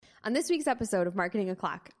On this week's episode of Marketing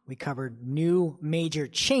O'Clock, we covered new major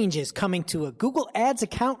changes coming to a Google Ads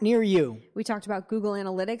account near you. We talked about Google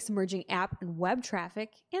Analytics, merging app and web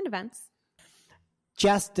traffic, and events.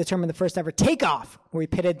 Jess determined the first ever takeoff, where we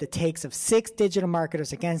pitted the takes of 6 digital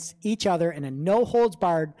marketers against each other in a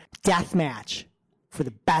no-holds-barred death match for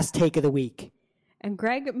the best take of the week. And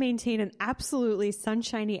Greg maintained an absolutely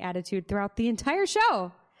sunshiny attitude throughout the entire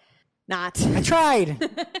show. Not. I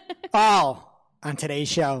tried. All on today's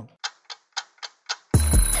show.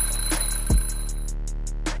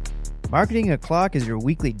 Marketing O'Clock is your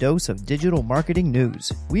weekly dose of digital marketing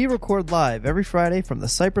news. We record live every Friday from the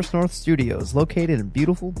Cypress North Studios located in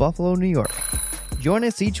beautiful Buffalo, New York. Join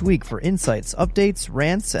us each week for insights, updates,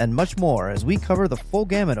 rants, and much more as we cover the full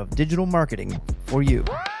gamut of digital marketing for you.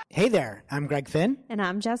 Hey there, I'm Greg Finn. And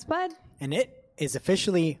I'm Jess Budd. And it is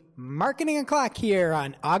officially Marketing O'Clock here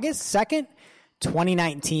on August 2nd,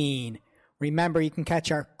 2019. Remember, you can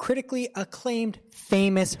catch our critically acclaimed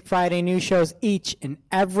famous Friday news shows each and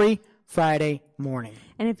every Friday morning.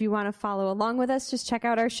 And if you want to follow along with us, just check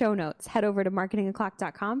out our show notes. Head over to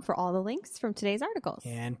marketingoclock.com for all the links from today's articles.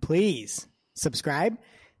 And please subscribe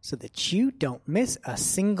so that you don't miss a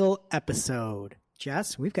single episode.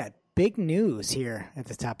 Jess, we've got big news here at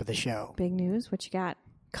the top of the show. Big news? What you got?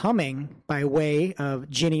 Coming by way of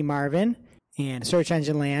Ginny Marvin and Search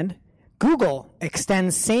Engine Land, Google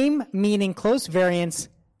extends same meaning close variants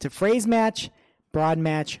to phrase match, broad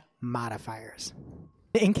match modifiers.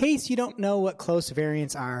 In case you don't know what close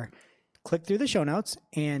variants are, click through the show notes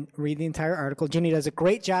and read the entire article. Ginny does a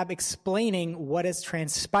great job explaining what has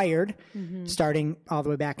transpired starting all the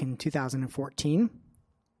way back in 2014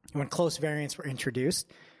 when close variants were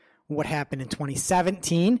introduced, what happened in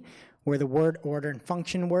 2017 where the word, order, and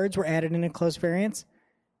function words were added into close variants,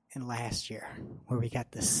 and last year where we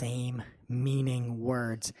got the same meaning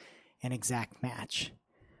words and exact match.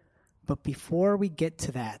 But before we get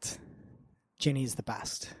to that, Ginny's the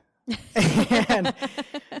best. And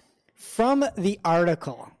from the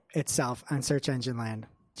article itself on Search Engine Land,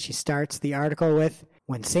 she starts the article with,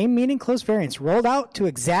 when same meaning close variants rolled out to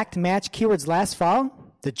exact match keywords last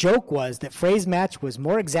fall, the joke was that phrase match was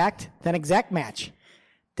more exact than exact match.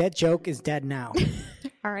 That joke is dead now.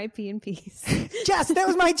 R.I.P. in peace. Jess, that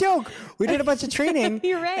was my joke. We did a bunch of training.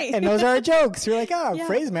 You're right. And those are our jokes. You're like, Yeah.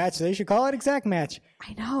 phrase match. They should call it exact match.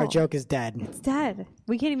 I know. Our joke is dead. It's dead.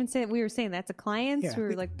 We can't even say it. We were saying that to clients. Yeah. We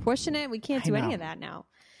were like pushing it. We can't do any of that now.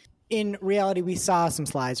 In reality, we saw some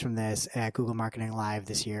slides from this at Google Marketing Live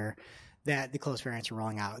this year that the close variants are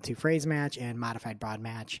rolling out to phrase match and modified broad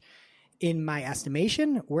match. In my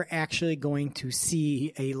estimation, we're actually going to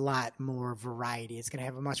see a lot more variety. It's going to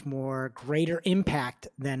have a much more greater impact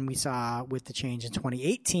than we saw with the change in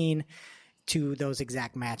 2018 to those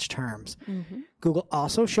exact match terms. Google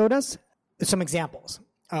also showed us some examples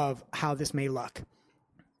of how this may look.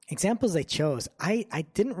 Examples they chose, I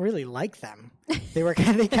didn't really like them. They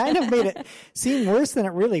kind of made it seem worse than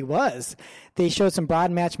it really was. They showed some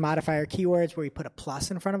broad match modifier keywords where you put a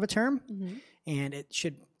plus in front of a term, and it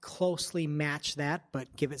should closely match that,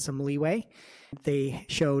 but give it some leeway. They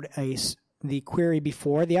showed the query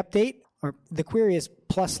before the update, or the query is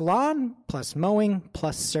plus lawn, plus mowing,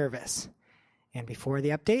 plus service. And before the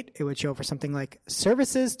update, it would show for something like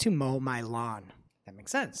services to mow my lawn. That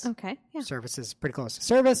makes sense. Okay. Yeah. Service is pretty close to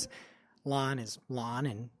service. Lawn is lawn,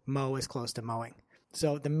 and mow is close to mowing.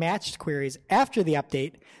 So the matched queries after the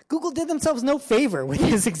update, Google did themselves no favor with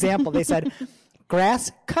this example. They said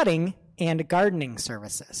grass cutting and gardening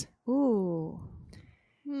services. Ooh.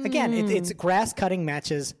 Again, it's grass cutting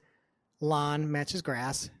matches lawn, matches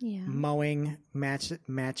grass. Yeah. Mowing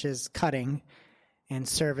matches cutting, and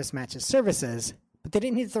service matches services. But they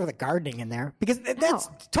didn't need to throw the gardening in there because that's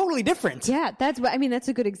totally different. Yeah, that's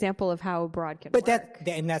a good example of how broad can work.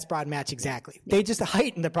 That's broad match exactly. Yeah. They just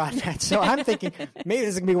heightened the broad match. So I'm thinking maybe this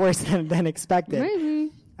is going to be worse than expected.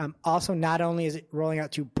 Maybe. Also, not only is it rolling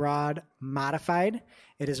out to broad modified,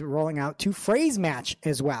 it is rolling out to phrase match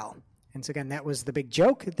as well. And so again, that was the big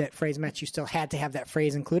joke, that phrase match, you still had to have that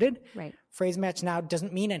phrase included. Right. Phrase match now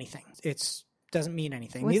doesn't mean anything. It doesn't mean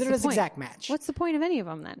anything. What's Neither the does point? exact match. What's the point of any of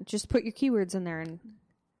them then? Just put your keywords in there and...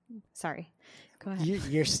 Sorry. Go ahead.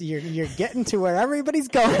 You're getting to where everybody's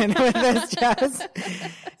going with this, Jess.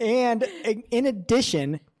 And in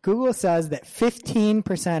addition, Google says that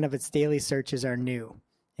 15% of its daily searches are new,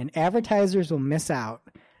 and advertisers will miss out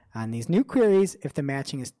on these new queries if the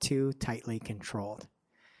matching is too tightly controlled.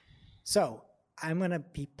 So I'm going to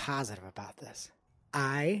be positive about this.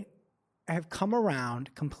 I have come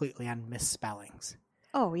around completely on misspellings.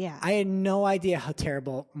 Oh, yeah. I had no idea how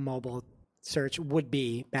terrible mobile search would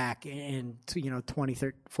be back in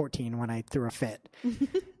 2014 when I threw a fit.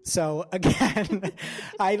 So again,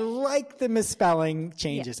 I like the misspelling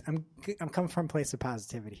changes. I'm coming from a place of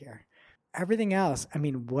positivity here. Everything else, I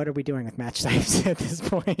mean, what are we doing with match types at this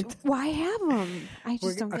point? Why have them? I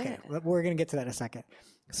just don't get it. We're going to get to that in a second.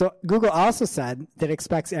 So Google also said that it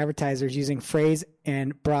expects advertisers using phrase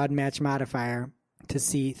and broad match modifier to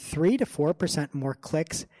see 3 to 4% more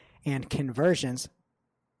clicks and conversions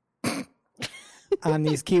on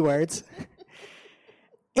these keywords.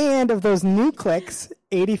 And of those new clicks,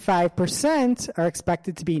 85% are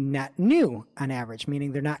expected to be net new on average,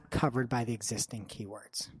 meaning they're not covered by the existing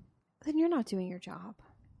keywords. Then you're not doing your job.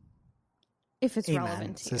 If it's Amen,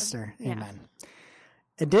 relevant to sister. you. Amen.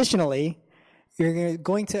 Additionally,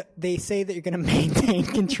 they say that you're going to maintain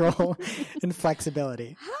control and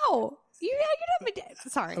flexibility. How? You're not.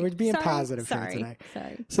 Sorry. We're being Sorry. positive here Sorry. today.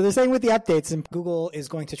 Sorry. So they're saying with the updates, and Google is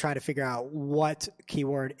going to try to figure out what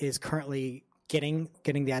keyword is currently getting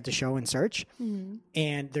the ad to show in search,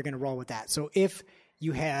 and they're going to roll with that. So if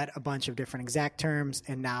you had a bunch of different exact terms,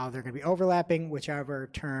 and now they're going to be overlapping, whichever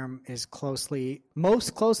term is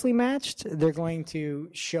most closely matched, they're going to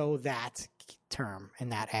show that term in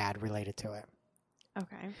that ad related to it.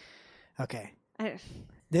 Okay.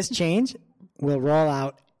 This change will roll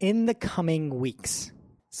out in the coming weeks.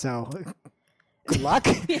 So good luck.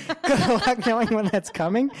 Good luck knowing when that's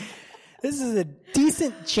coming. This is a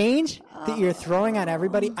decent change that you're throwing on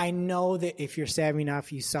everybody. I know that if you're savvy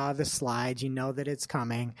enough, you saw the slides, you know that it's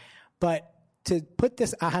coming. But to put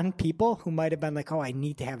this on people who might have been like, oh, I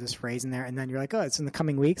need to have this phrase in there, and then you're like, oh, it's in the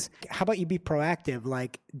coming weeks. How about you be proactive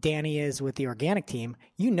like Danny is with the organic team?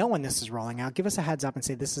 You know when this is rolling out. Give us a heads up and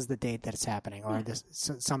say this is the date that it's happening, or this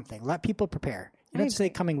something. Let people prepare. You don't have to say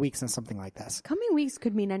coming weeks and something like this. Coming weeks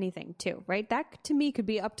could mean anything too, right? That to me could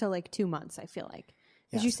be up to like 2 months, I feel like.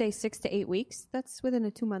 Did you say 6 to 8 weeks? That's within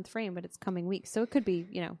a 2-month frame, but it's coming weeks. So it could be,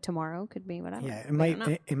 tomorrow, could be whatever. Yeah,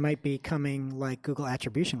 it might be coming like Google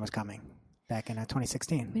attribution was coming back in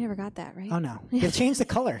 2016. We never got that, right? Oh no, they changed the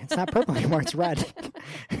color. It's not purple anymore; it's red.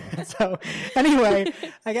 So anyway,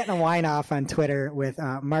 I got in a whine off on Twitter with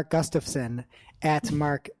Mark Gustafson at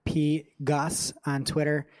Mark P Gus on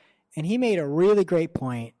Twitter, and he made a really great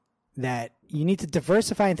point that you need to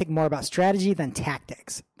diversify and think more about strategy than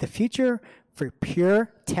tactics. The future for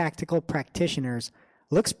pure tactical practitioners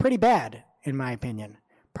looks pretty bad, in my opinion.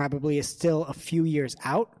 Probably is still a few years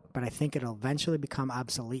out, but I think it'll eventually become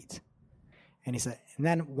obsolete. And he said, and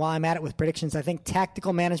then while I'm at it with predictions, I think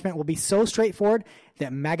tactical management will be so straightforward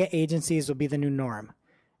that mega agencies will be the new norm.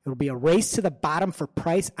 It will be a race to the bottom for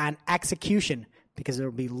price on execution because there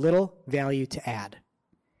will be little value to add.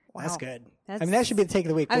 Wow. That's good. That should be the take of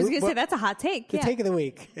the week. I was going to say, that's a hot take. The take of the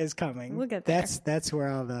week is coming. We'll get there. That's where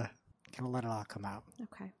all the... Kind of let it all come out.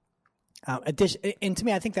 Okay. And to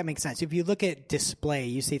me, I think that makes sense. If you look at display,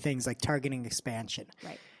 you see things like targeting expansion.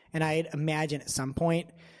 Right. And I'd imagine at some point,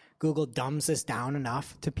 Google dumbs this down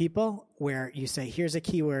enough to people where you say, here's a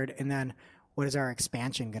keyword, and then what is our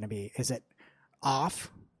expansion going to be? Is it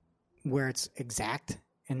off, where it's exact,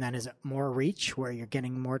 and then is it more reach, where you're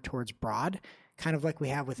getting more towards broad? Kind of like we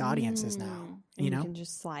have with audiences now. You can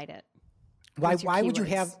just slide it. Why would you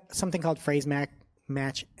have something called phrase match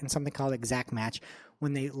and something called exact match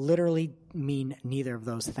when they literally mean neither of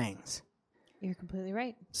those things? You're completely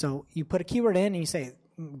right. So you put a keyword in and you say,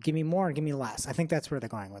 give me more and give me less. I think that's where they're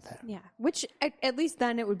going with it. Yeah. Which at least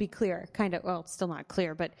then it would be clear, kind of, well, it's still not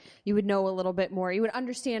clear, but you would know a little bit more. You would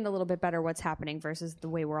understand a little bit better what's happening versus the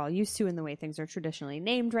way we're all used to and the way things are traditionally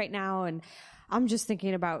named right now. And I'm just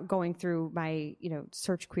thinking about going through my,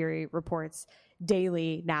 search query reports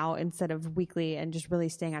daily now instead of weekly and just really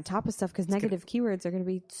staying on top of stuff because negative keywords are going to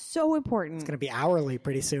be so important. It's going to be hourly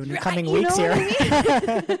pretty soon in the coming weeks here.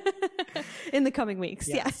 I mean? In the coming weeks,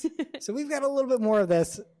 yes. So we've got a little bit more of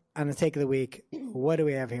this on the take of the week. What do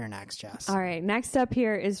we have here next, Jess? All right. Next up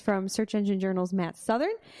here is from Search Engine Journal's Matt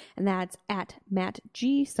Southern, and that's at Matt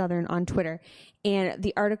G. Southern on Twitter. And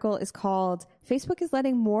the article is called Facebook is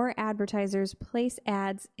letting more advertisers place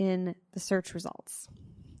ads in the search results.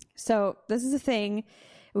 So this is a thing.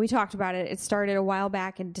 We talked about it. It started a while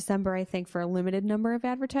back in December, I think, for a limited number of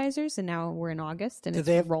advertisers, and now we're in August, and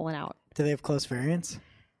it's rolling out. Do they have close variants?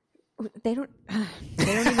 They don't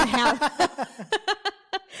even have.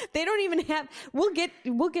 They don't even have. We'll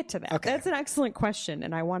get to that. Okay. That's an excellent question,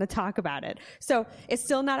 and I want to talk about it. So it's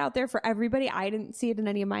still not out there for everybody. I didn't see it in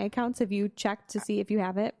any of my accounts. Have you checked to see if you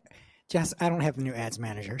have it? Jess, I don't have the new ads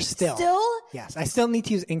manager. Still? Still? Yes. I still need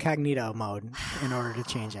to use incognito mode in order to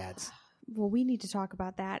change ads. Well, we need to talk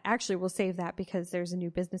about that. Actually, we'll save that because there's a new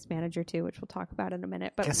business manager too, which we'll talk about in a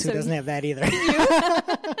minute. But Guess who doesn't have that either?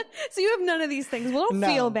 So you have none of these things. Well, don't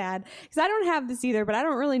feel bad because I don't have this either, but I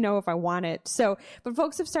don't really know if I want it. So, but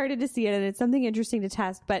folks have started to see it and it's something interesting to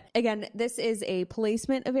test. But again, this is a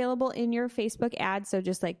placement available in your Facebook ad. So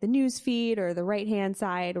just like the news feed or the right-hand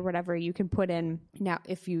side or whatever, you can put in. Now,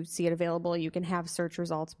 if you see it available, you can have search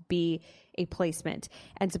results be a placement.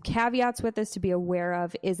 And some caveats with this to be aware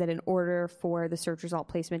of is that in order for the search result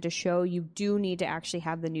placement to show, you do need to actually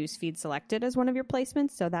have the news feed selected as one of your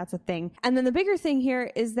placements. So that's a thing. And then the bigger thing here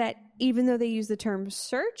is that even though they use the term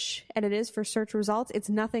search and it is for search results, it's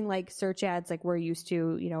nothing like search ads like we're used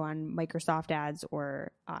to, on Microsoft ads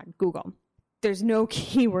or on Google. There's no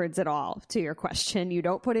keywords at all to your question. You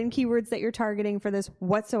don't put in keywords that you're targeting for this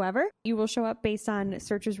whatsoever. You will show up based on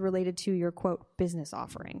searches related to your, quote, business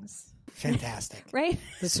offerings. Fantastic. Right?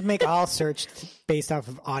 This would make all search based off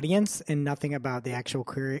of audience and nothing about the actual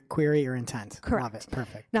query or intent. Correct. Love it.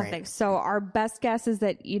 Perfect. Nothing. Great. So our best guess is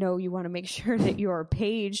that, you want to make sure that your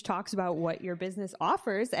page talks about what your business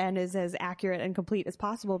offers and is as accurate and complete as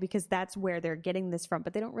possible because that's where they're getting this from.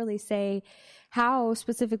 But they don't really say how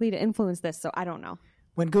specifically to influence this. So I don't know.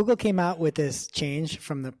 When Google came out with this change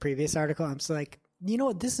from the previous article, I'm just like,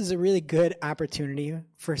 this is a really good opportunity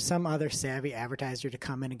for some other savvy advertiser to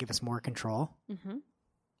come in and give us more control. Mm-hmm.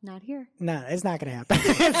 Not here. No, it's not going to happen.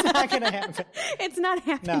 It's not going to happen. It's not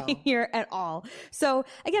happening here at all. So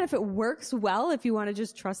again, if it works well, if you want to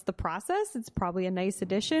just trust the process, it's probably a nice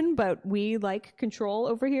addition, but we like control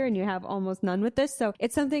over here and you have almost none with this. So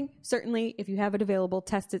it's something, certainly, if you have it available,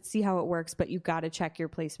 test it, see how it works, but you've got to check your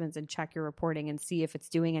placements and check your reporting and see if it's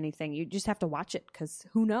doing anything. You just have to watch it because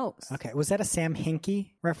who knows? Okay. Was that a Sam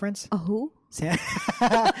Hinkie reference? A who?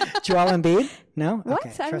 Joel Embiid? No? What? Okay.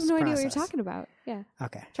 I have Trust no the idea what you're process. talking about. Yeah.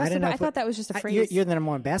 Okay. I thought that was just a phrase. You're the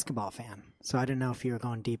number one basketball fan, so I didn't know if you were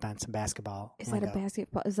going deep on some basketball. Is that a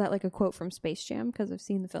basketball? Is that like a quote from Space Jam? Because I've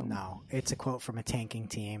seen the film. No, it's a quote from a tanking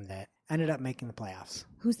team that ended up making the playoffs.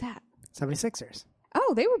 Who's that? 76ers.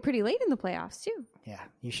 Oh, they were pretty late in the playoffs too. Yeah,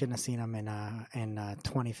 you shouldn't have seen them in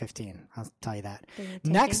 2015. I'll tell you that.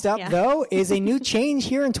 Next up, though, is a new change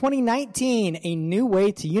here in 2019, a new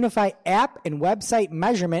way to unify app and website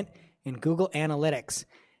measurement in Google Analytics.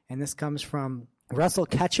 And this comes from Russell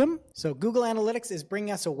Ketchum. So Google Analytics is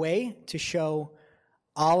bringing us a way to show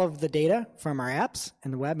all of the data from our apps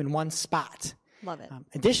and the web in one spot. Love it.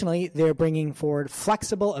 Additionally, they're bringing forward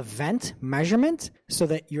flexible event measurement so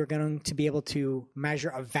that you're going to be able to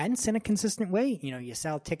measure events in a consistent way. You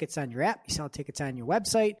sell tickets on your app, you sell tickets on your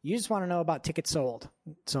website. You just want to know about tickets sold.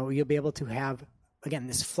 So you'll be able to have, again,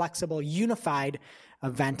 this flexible, unified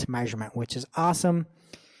event measurement, which is awesome.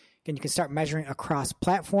 Again, you can start measuring across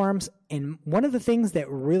platforms. And one of the things that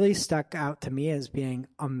really stuck out to me as being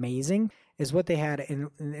amazing is what they had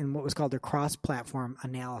in what was called their cross-platform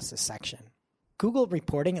analysis section. Google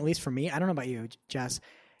reporting, at least for me, I don't know about you, Jess,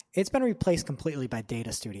 it's been replaced completely by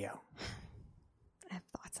Data Studio. I have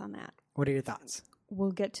thoughts on that. What are your thoughts? We'll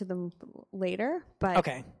get to them later, but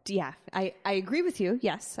okay. Yeah, I agree with you.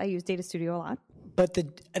 Yes, I use Data Studio a lot. But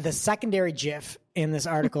the secondary GIF in this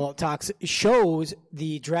article shows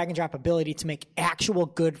the drag and drop ability to make actual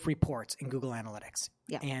good reports in Google Analytics.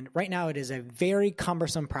 Yeah. And right now it is a very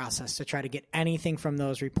cumbersome process to try to get anything from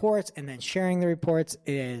those reports, and then sharing the reports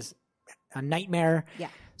is a nightmare. Yeah.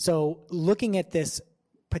 So looking at this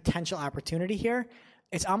potential opportunity here,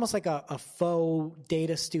 it's almost like a faux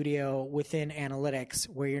data studio within analytics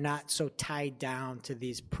where you're not so tied down to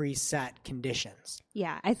these preset conditions.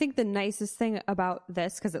 Yeah, I think the nicest thing about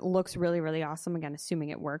this, because it looks really, really awesome, again, assuming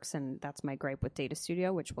it works, and that's my gripe with Data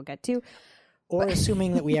Studio, which we'll get to. Or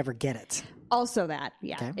assuming that we ever get it. Also that,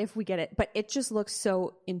 yeah, okay. If we get it. But it just looks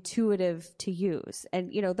so intuitive to use.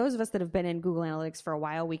 And, those of us that have been in Google Analytics for a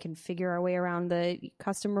while, we can figure our way around the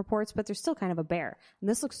custom reports, but they're still kind of a bear. And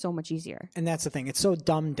this looks so much easier. And that's the thing. It's so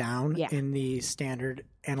dumbed down in the standard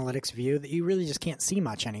analytics view that you really just can't see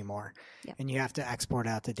much anymore. Yeah. And you have to export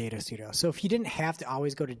out to Data Studio. So if you didn't have to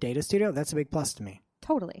always go to Data Studio, that's a big plus to me.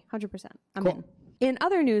 Totally. 100%. I'm in. In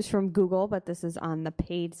other news from Google, but this is on the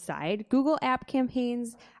paid side, Google app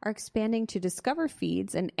campaigns are expanding to Discover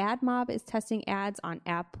feeds, and AdMob is testing ads on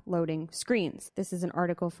app loading screens. This is an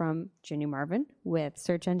article from Ginny Marvin with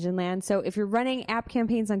Search Engine Land. So if you're running app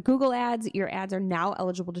campaigns on Google Ads, your ads are now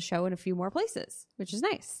eligible to show in a few more places, which is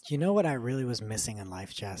nice. You know what I really was missing in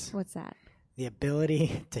life, Jess? What's that? The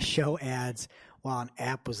ability to show ads while an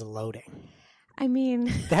app was loading. I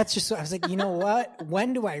mean, that's just, I was like, you know what?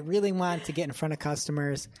 When do I really want to get in front of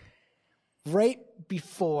customers? Right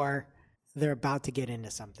before they're about to get into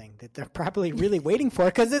something that they're probably really waiting for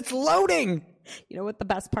because it's loading. You know what the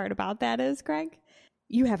best part about that is, Greg?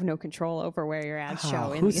 You have no control over where your ads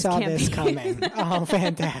show in who these saw campaigns. this coming? Oh,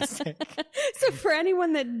 fantastic. So for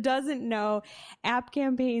anyone that doesn't know, app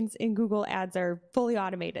campaigns in Google Ads are fully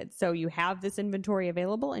automated. So you have this inventory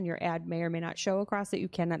available and your ad may or may not show across it. You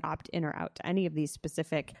cannot opt in or out to any of these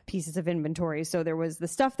specific pieces of inventory. So there was the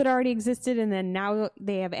stuff that already existed, and then now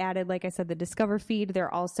they have added, like I said, the Discover feed.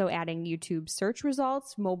 They're also adding YouTube search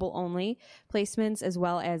results, mobile only placements, as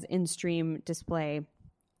well as in-stream display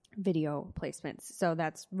video placements. So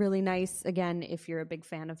that's really nice. Again, if you're a big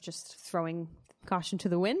fan of just throwing caution to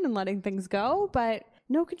the wind and letting things go, but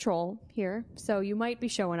no control here. So you might be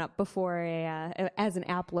showing up before as an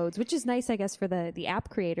app loads, which is nice, I guess, for the app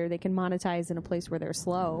creator. They can monetize in a place where they're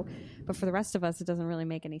slow, but for the rest of us, it doesn't really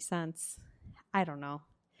make any sense. I don't know.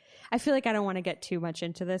 I feel like I don't want to get too much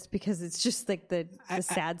into this because it's just like the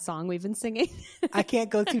sad song we've been singing. I can't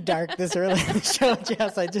go too dark this early in the show,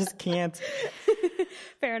 Jess. I just can't.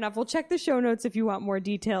 Fair enough. We'll check the show notes if you want more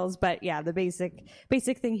details. But yeah, the basic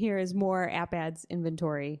thing here is more app ads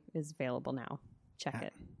inventory is available now. Check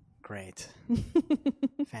it. Great.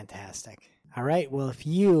 Fantastic. All right. Well, if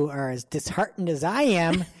you are as disheartened as I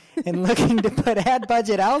am and looking to put ad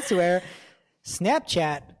budget elsewhere,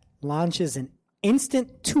 Snapchat launches an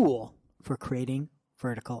instant tool for creating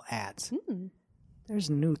vertical ads. There's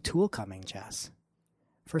a new tool coming, Jess.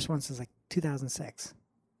 First one says like 2006.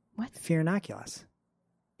 What? Fear Inoculus.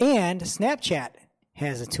 And Snapchat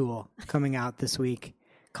has a tool coming out this week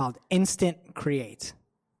called Instant Create.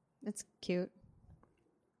 That's cute.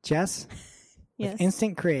 Jess, Yes. with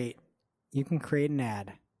Instant Create, you can create an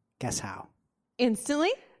ad. Guess how? Instantly?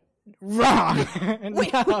 Wrong.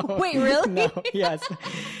 Wait, wait, really? No, yes.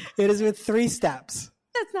 It is with 3 steps.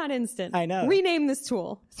 That's not instant. I know. Rename this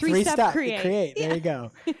tool. 3-step create. There you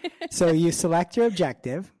go. So you select your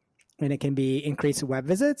objective, and it can be increase web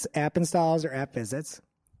visits, app installs, or app visits.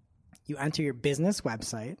 You enter your business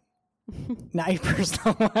website, not your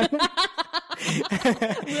personal one.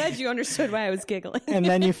 I'm glad you understood why I was giggling. And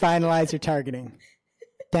then you finalize your targeting.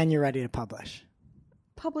 Then you're ready to publish.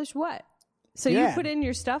 Publish what? So Your you ad. put in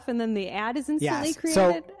your stuff and then the ad is instantly Yes. created?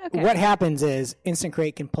 So Okay. what happens is Instant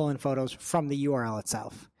Create can pull in photos from the URL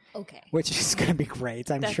itself, Okay. which is going to be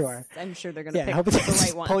great, I'm sure. I'm sure they're going to Yeah, I pick hope it the doesn't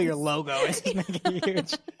right one. pull your logo and just make it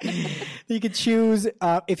huge. You could choose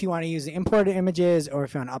if you want to use the imported images or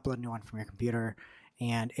if you want to upload a new one from your computer.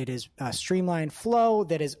 And it is a streamlined flow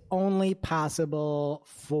that is only possible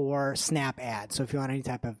for Snap ads. So if you want any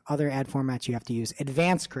type of other ad formats, you have to use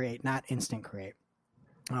Advanced Create, not Instant Create.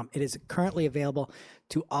 It is currently available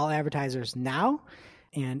to all advertisers now.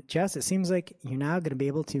 And Jess, it seems like you're now going to be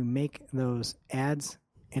able to make those ads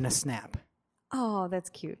in a Snap. Oh, that's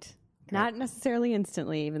cute. Not necessarily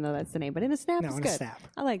instantly, even though that's the name, but in a snap No, is in a good. snap.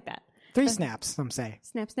 I like that. 3 snaps, some say.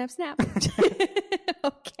 Snap, snap, snap.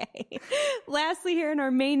 Okay. Lastly, here in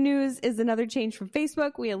our main news is another change from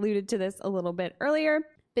Facebook. We alluded to this a little bit earlier.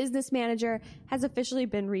 Business Manager has officially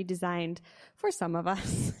been redesigned for some of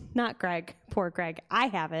us. Not Greg. Poor Greg. I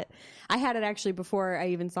have it. I had it actually before I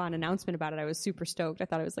even saw an announcement about it. I was super stoked. I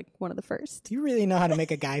thought it was like one of the first. You really know how to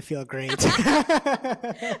make a guy feel great.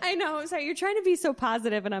 I know. I'm sorry. You're trying to be so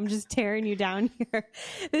positive and I'm just tearing you down here.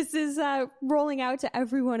 This is rolling out to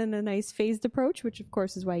everyone in a nice phased approach, which of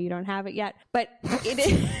course is why you don't have it yet. But it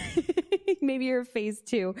is, maybe you're phase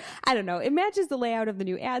 2. I don't know. It matches the layout of the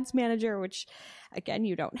new Ads Manager, which again,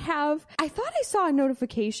 you don't have. I thought I saw a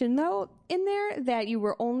notification though in there that you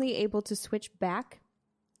were only able to switch back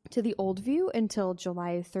to the old view until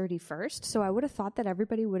July 31st. So I would have thought that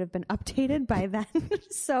everybody would have been updated by then.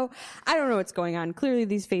 So I don't know what's going on. Clearly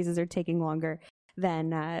these phases are taking longer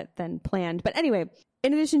than planned. But anyway,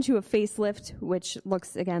 in addition to a facelift, which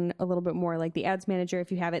looks, again, a little bit more like the Ads Manager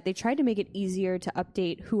if you have it, they tried to make it easier to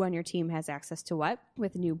update who on your team has access to what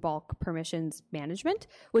with new bulk permissions management,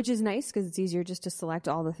 which is nice because it's easier just to select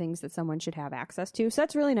all the things that someone should have access to. So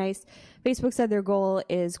that's really nice. Facebook said their goal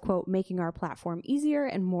is, quote, making our platform easier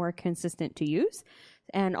and more consistent to use.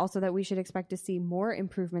 And also that we should expect to see more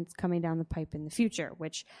improvements coming down the pipe in the future,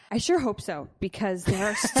 which I sure hope so, because there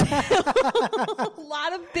are still a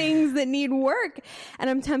lot of things that need work. And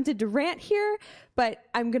I'm tempted to rant here, but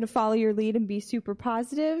I'm going to follow your lead and be super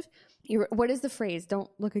positive. What is the phrase? Don't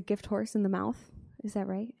look a gift horse in the mouth. Is that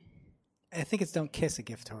right? I think it's don't kiss a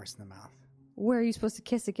gift horse in the mouth. Where are you supposed to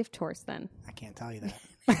kiss a gift horse then? I can't tell you that.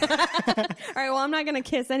 All right, well, I'm not going to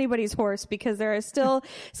kiss anybody's horse because there are still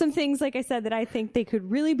some things, like I said, that I think they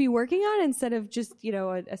could really be working on instead of just,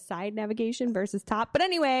 a side navigation versus top. But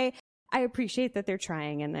anyway, I appreciate that they're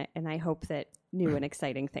trying, and I hope that new and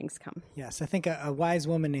exciting things come. Yes, I think a wise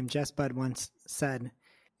woman named Jess Budd once said,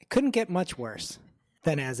 it couldn't get much worse.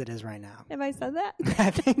 than as it is right now. Have I said that? I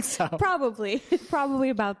think so. Probably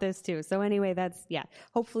about this too. So anyway,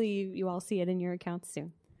 hopefully you all see it in your accounts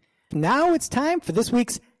soon. Now it's time for this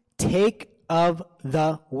week's Take of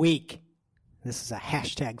the Week. This is a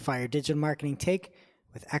hashtag Fire Digital Marketing Take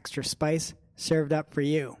with extra spice served up for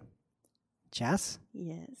you. Jess?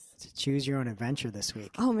 Yes. To choose your own adventure this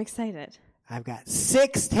week. Oh, I'm excited. I've got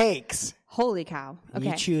 6 takes. Holy cow. Okay.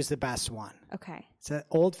 You choose the best one. Okay. It's an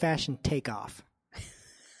old-fashioned takeoff.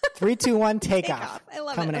 3, 2, 1, takeoff. I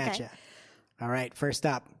love Coming it. at you. All right, first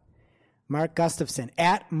up, Mark Gustafson,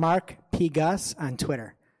 at Mark P. Gus on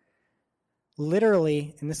Twitter.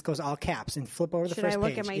 Literally, and this goes all caps, and flip over the Should first I look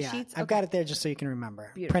page. at my sheets? I've Okay. got it there just so you can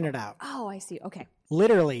remember. Beautiful. Print it out. Oh, I see. Okay.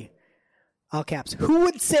 Literally, all caps. Who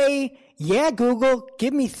would say, yeah, Google,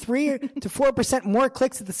 give me 3 to 4% more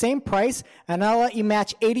clicks at the same price, and I'll let you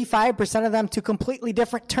match 85% of them to completely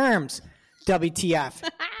different terms? WTF.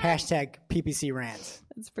 Hashtag PPC rants.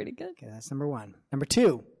 That's pretty good. Okay, that's number 1. Number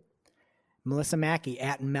 2, Melissa Mackey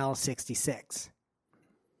at Mel66.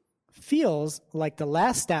 Feels like the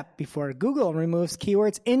last step before Google removes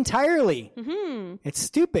keywords entirely. Mm-hmm. It's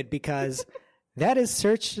stupid because that is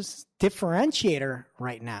search's differentiator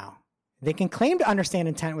right now. They can claim to understand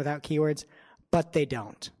intent without keywords, but they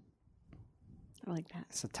don't. I like that.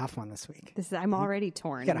 It's a tough one this week. I'm already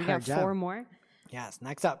torn. got a We hard got job. 4 more. Yes,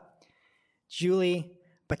 next up, Julie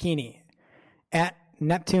Bacchini at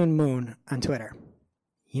Neptune Moon on Twitter.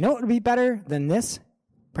 You know what would be better than this?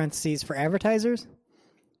 Parentheses for advertisers?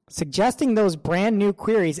 Suggesting those brand new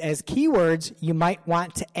queries as keywords you might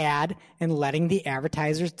want to add and letting the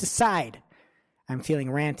advertisers decide. I'm feeling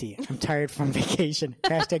ranty. I'm tired from vacation.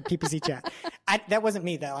 Hashtag PPC chat. That wasn't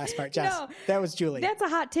me, that last part, Jess. No. That was Julie. That's a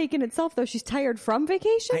hot take in itself, though. She's tired from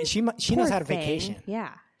vacation. She knows Poor how to thing. vacation.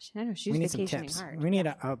 Yeah. I know. She's We need some vacationing tips. hard. We need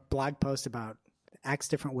a blog post about X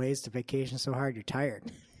different ways to vacation so hard you're tired.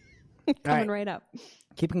 Coming right up.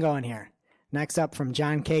 Keeping going here. Next up from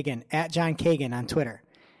John Kagan, at John Kagan on Twitter.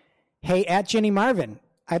 Hey, at Jenny Marvin,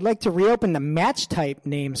 I'd like to reopen the match type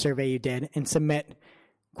name survey you did and submit,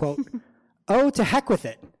 quote, oh, to heck with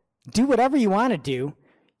it. Do whatever you want to do.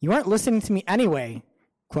 You aren't listening to me anyway,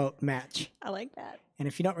 quote, match. I like that. And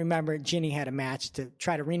if you don't remember, Ginny had a match to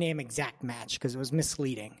try to rename exact match because it was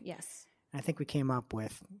misleading. Yes. I think we came up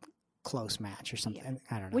with close match or something. Yeah.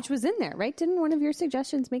 I don't know. Which was in there, right? Didn't one of your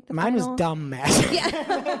suggestions make the Mine final? was dumb match. Yeah.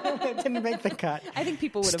 It didn't make the cut. I think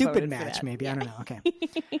people would have Stupid voted match, for that. maybe. I don't know. Okay.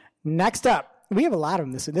 Next up, we have a lot of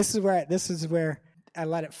them. This is where I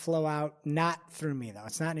let it flow out, not through me though.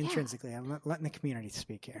 It's not intrinsically. I'm letting the community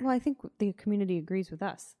speak here. Well, I think the community agrees with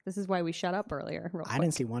us. This is why we shut up earlier. I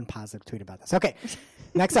didn't see one positive tweet about this. Okay.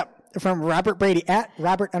 Next up, from Robert Brady at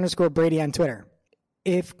Robert_Brady on Twitter.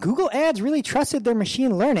 If Google Ads really trusted their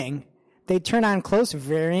machine learning, they'd turn on close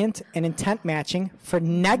variant and intent matching for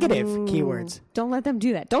negative keywords. Don't let them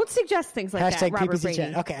do that. Don't suggest things like Hashtag that, Robert PPC Brady.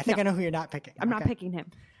 chat. Okay, I think I know who you're not picking. I'm not picking him.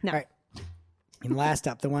 No. All right. And last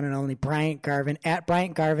up, the one and only Bryant Garvin at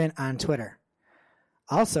Bryant Garvin on Twitter.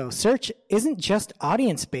 Also, search isn't just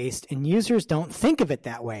audience-based, and users don't think of it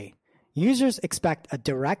that way. Users expect a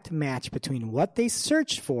direct match between what they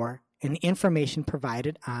searched for and the information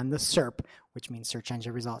provided on the SERP, which means search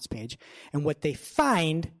engine results page, and what they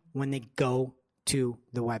find when they go to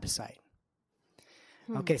the website.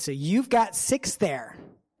 Okay, so you've got 6 there.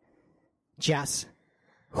 Jess,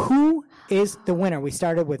 who is the winner? We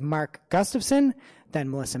started with Mark Gustafson, then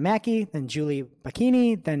Melissa Mackey, then Julie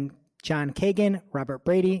Bacchini, then John Kagan, Robert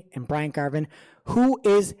Brady, and Brian Garvin. Who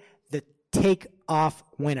is the take-off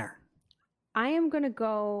winner? I am going to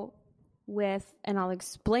go with, and I'll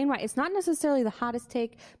explain why. It's not necessarily the hottest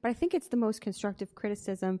take, but I think it's the most constructive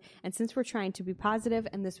criticism. And since we're trying to be positive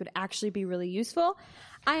and this would actually be really useful,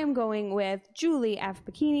 I am going with Julie F.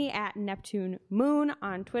 Bacchini at Neptune Moon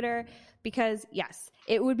on Twitter because, yes,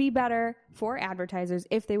 it would be better for advertisers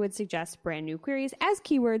if they would suggest brand new queries as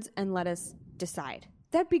keywords and let us decide.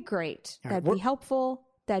 That'd be great. All right, That'd be helpful.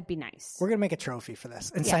 That'd be nice. We're going to make a trophy for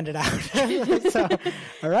this and send it out. So,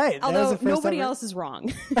 all right. Although nobody else is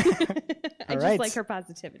wrong. I just like her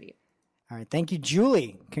positivity. All right. Thank you,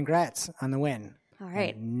 Julie. Congrats on the win. All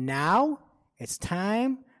right. And now it's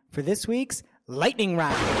time for this week's lightning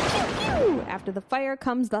round. After the fire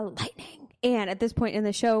comes the lightning. And at this point in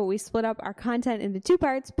the show, we split up our content into 2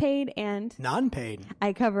 parts, paid and non-paid.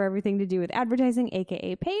 I cover everything to do with advertising,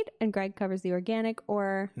 aka paid, and Greg covers the organic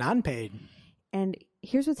or non-paid. And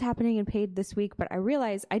here's what's happening in paid this week, but I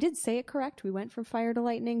realized I did say it correct. We went from fire to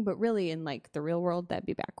lightning, but really in like the real world, that'd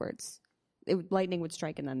be backwards. Lightning would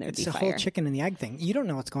strike and then there'd be fire. It's the whole chicken and the egg thing. You don't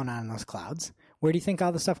know what's going on in those clouds. Where do you think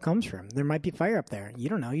all the stuff comes from? There might be fire up there. You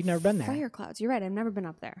don't know. You've never been there. Fire clouds. You're right. I've never been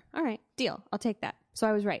up there. All right. Deal. I'll take that. So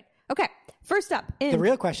I was right. Okay. First up. The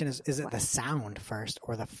real question is it the sound first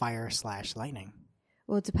or the fire/lightning?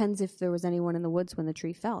 Well, it depends if there was anyone in the woods when the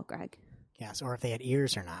tree fell, Greg. Yes, or if they had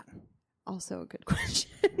ears or not. Also a good question.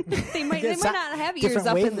 they might not have ears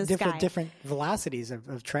up in the sky. Different velocities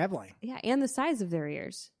of traveling. Yeah, and the size of their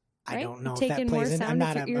ears. Right? I don't know if that plays in. I'm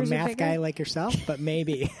not a math guy like yourself, but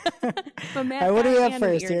maybe. What do we have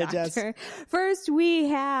first here, Jess? First, we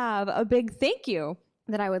have a big thank you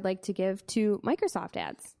that I would like to give to Microsoft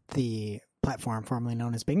Ads. The platform formerly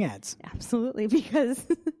known as Bing Ads. Absolutely, because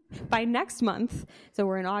by next month, so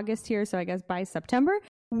we're in August here, so I guess by September,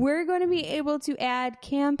 we're going to be able to add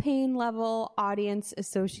campaign-level audience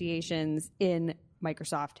associations in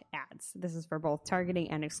Microsoft Ads. This is for both targeting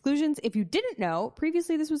and exclusions. If you didn't know,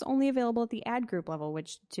 previously this was only available at the ad group level,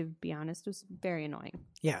 which, to be honest, was very annoying.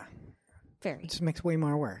 Yeah. Very. It just makes way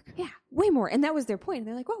more work. Yeah, way more. And that was their point.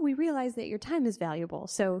 They're like, well, we realize that your time is valuable,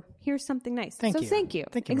 so here's something nice. Thank you. Thank you.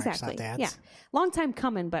 Thank you, exactly. Microsoft Ads. Yeah. Long time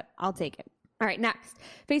coming, but I'll take it. All right, next.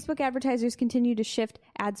 Facebook advertisers continue to shift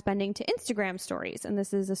ad spending to Instagram stories. And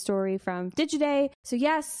this is a story from Digiday. So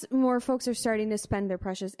yes, more folks are starting to spend their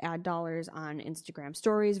precious ad dollars on Instagram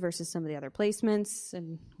stories versus some of the other placements.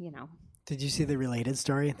 And, Did you see the related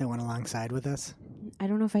story that went alongside with this? I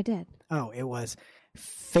don't know if I did. Oh, it was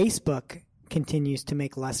Facebook continues to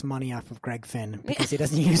make less money off of Greg Finn because he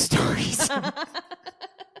doesn't use stories.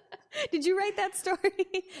 Did you write that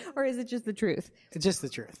story? Or is it just the truth? It's just the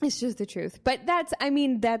truth. It's just the truth. But that's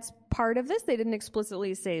part of this. They didn't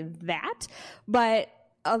explicitly say that, but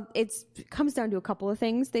it comes down to a couple of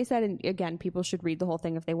things they said. And again, people should read the whole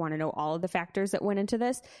thing if they want to know all of the factors that went into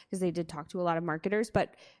this, because they did talk to a lot of marketers.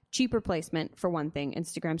 But cheaper placement, for one thing,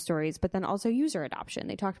 Instagram stories, but then also user adoption.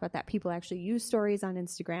 They talked about that. People actually use stories on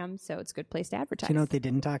Instagram, so it's a good place to advertise. Do you know what they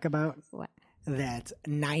didn't talk about? What? That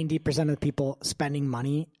 90% of the people spending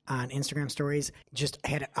money on Instagram stories just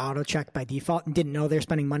had it auto checked by default and didn't know they're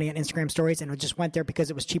spending money on Instagram stories, and it just went there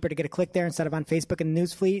because it was cheaper to get a click there instead of on Facebook and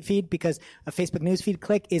news feed, because a Facebook newsfeed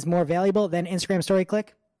click is more valuable than Instagram story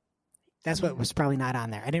click. That's what was probably not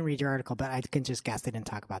on there. I didn't read your article, but I can just guess they didn't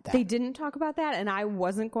talk about that. They didn't talk about that, and I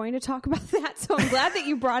wasn't going to talk about that, so I'm glad that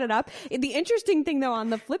you brought it up. The interesting thing, though,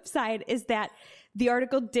 on the flip side is that the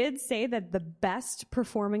article did say that the best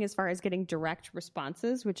performing as far as getting direct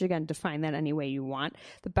responses, which again, define that any way you want,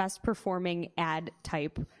 the best performing ad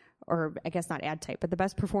type, or I guess not ad type, but the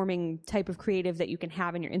best performing type of creative that you can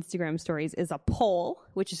have in your Instagram stories is a poll,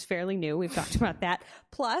 which is fairly new. We've talked about that.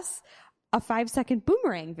 Plus a 5-second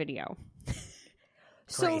boomerang video.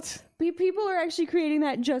 Great. So people are actually creating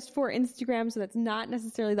that just for Instagram, so that's not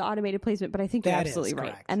necessarily the automated placement, but I think you're absolutely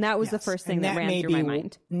right. And that was the first thing that ran through my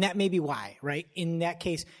mind. And that may be why, right? In that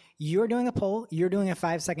case, you're doing a poll, you're doing a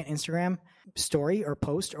 5-second Instagram story or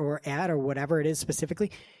post or ad or whatever it is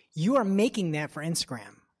specifically. You are making that for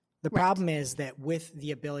Instagram. The problem is that with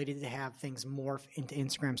the ability to have things morph into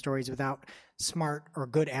Instagram stories without smart or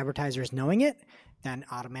good advertisers knowing it, then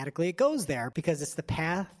automatically it goes there because it's the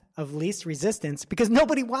path of least resistance because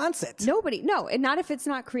nobody wants it. No, and not if it's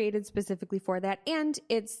not created specifically for that. And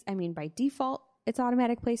by default, it's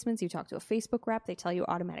automatic placements. You talk to a Facebook rep, they tell you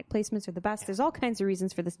automatic placements are the best. Yeah. There's all kinds of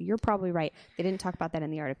reasons for this. You're probably right. They didn't talk about that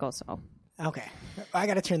in the article, so. Okay. I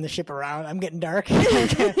got to turn the ship around. I'm getting dark.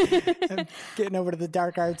 I'm getting over to the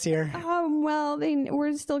dark arts here.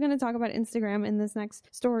 We're still going to talk about Instagram in this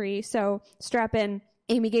next story, so strap in.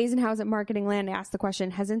 Amy Gazenhaus at Marketing Land asked the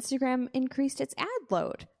question, has Instagram increased its ad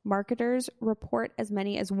load? Marketers report as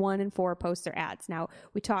many as 1 in 4 post their ads. Now,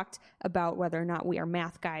 we talked about whether or not we are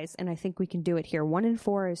math guys, and I think we can do it here. 1 in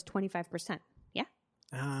 4 is 25%. Yeah?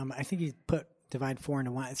 I think you divide 4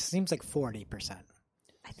 into 1. It seems like 40%.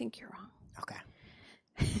 I think you're wrong. Okay.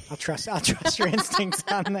 I'll trust your instincts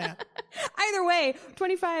on that. Either way,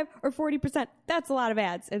 25 or 40%, that's a lot of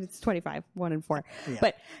ads. And it's 25, 1 in 4. Yeah.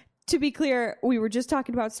 But to be clear, we were just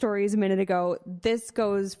talking about stories a minute ago. This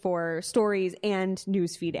goes for stories and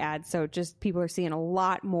newsfeed ads. So just people are seeing a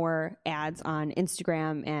lot more ads on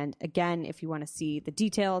Instagram. And again, if you want to see the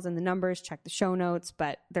details and the numbers, check the show notes.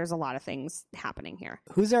 But there's a lot of things happening here.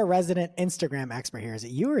 Who's our resident Instagram expert here? Is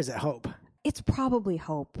it you or is it Hope? It's probably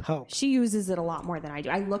Hope. She uses it a lot more than I do.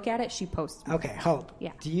 I look at it, she posts more. Okay, Hope.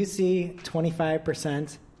 Yeah. Do you see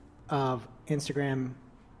 25% of Instagram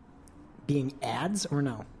being ads or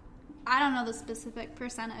no? I don't know the specific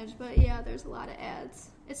percentage, but yeah, there's a lot of ads.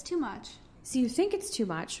 It's too much. So you think it's too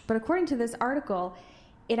much, but according to this article,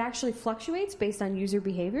 it actually fluctuates based on user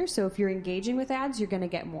behavior. So if you're engaging with ads, you're going to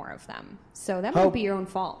get more of them. So that might be your own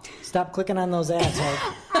fault. Stop clicking on those ads,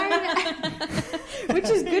 Hope. Which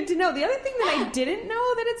is good to know. The other thing that I didn't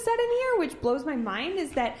know that it said in here, which blows my mind,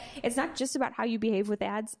 is that it's not just about how you behave with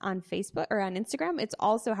ads on Facebook or on Instagram. It's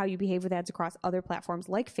also how you behave with ads across other platforms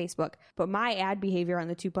like Facebook. But my ad behavior on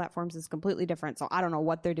the two platforms is completely different. So I don't know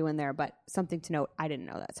what they're doing there, but something to note. I didn't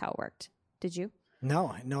know that's how it worked. Did you?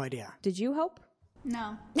 No, I had no idea. Did you, Hope?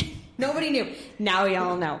 No. Nobody knew. Now we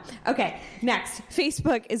all know. Okay, next.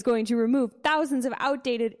 Facebook is going to remove thousands of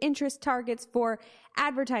outdated interest targets for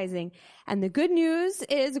advertising. And the good news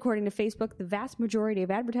is, according to Facebook, the vast majority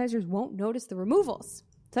of advertisers won't notice the removals.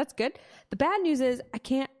 So that's good. The bad news is I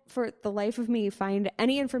can't, for the life of me, find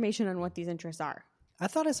any information on what these interests are. I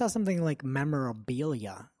thought I saw something like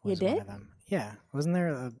memorabilia was You one did? of them. Yeah. Wasn't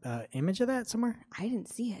there a image of that somewhere? I didn't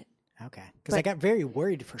see it. Okay. Because I got very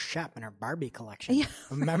worried for Shep and her Barbie collection. Yeah.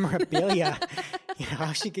 Memorabilia.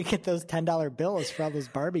 How she could get those $10 bills for all those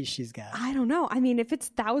Barbies she's got. I don't know. I mean, if it's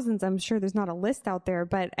thousands, I'm sure there's not a list out there.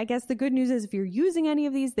 But I guess the good news is if you're using any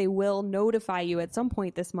of these, they will notify you at some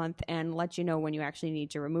point this month and let you know when you actually need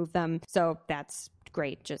to remove them. So that's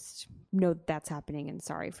great. Just know that's happening, and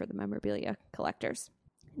sorry for the memorabilia collectors.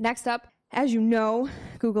 Next up, as you know,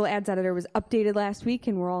 Google Ads Editor was updated last week,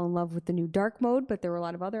 and we're all in love with the new dark mode, but there were a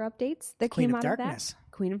lot of other updates that came out of that.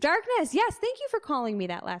 Queen of Darkness. Yes, thank you for calling me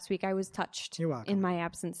that last week. I was touched You're welcome. in my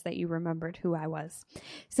absence that you remembered who I was.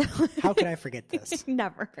 So How could I forget this?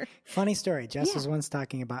 Never. Funny story. Jess was once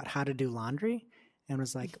talking about how to do laundry and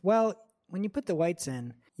was like, well, when you put the whites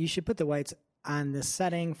in, you should put the whites on this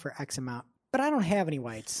setting for X amount. But I don't have any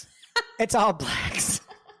whites. It's all blacks.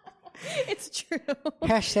 It's true.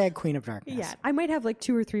 Hashtag Queen of Darkness. Yeah, I might have like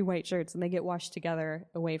 2 or 3 white shirts and they get washed together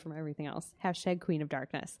away from everything else. Hashtag Queen of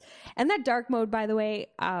Darkness. And that dark mode, by the way,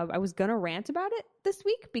 I was going to rant about it this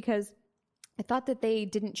week because I thought that they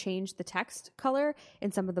didn't change the text color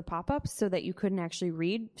in some of the pop-ups so that you couldn't actually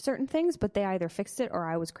read certain things, but they either fixed it or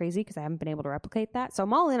I was crazy because I haven't been able to replicate that. So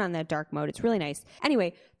I'm all in on that dark mode. It's really nice.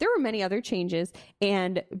 Anyway, there were many other changes,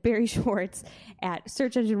 and Barry Schwartz at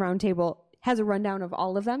Search Engine Roundtable has a rundown of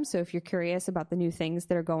all of them. So if you're curious about the new things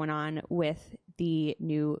that are going on with the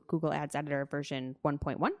new Google Ads Editor version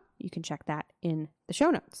 1.1, you can check that in the show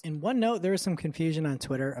notes. In one note, there was some confusion on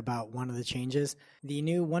Twitter about one of the changes. The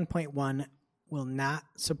new 1.1 will not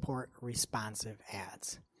support responsive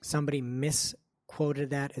ads. Somebody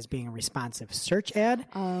misquoted that as being a responsive search ad.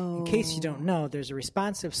 Oh. In case you don't know, there's a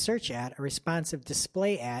responsive search ad, a responsive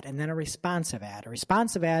display ad, and then a responsive ad. A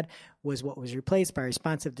responsive ad was what was replaced by a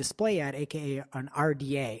responsive display ad, aka an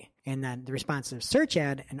RDA. And then the responsive search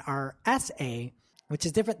ad, an RSA, which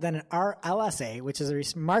is different than an RLSA, which is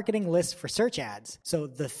a marketing list for search ads. So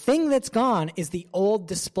the thing that's gone is the old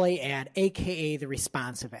display ad, aka the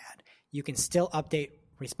responsive ad. You can still update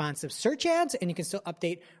responsive search ads, and you can still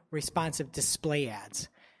update responsive display ads.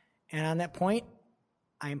 And on that point,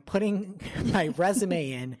 I'm putting my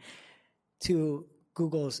resume in to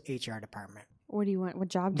Google's HR department. What do you want? What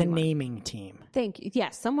job do The you want? naming team. Thank you.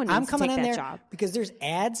 Yes, someone needs I'm coming to take in that there job. because there's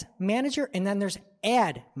ads manager and then there's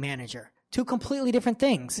ad manager. 2 completely different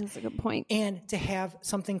things. That's a good point. And to have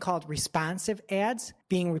something called responsive ads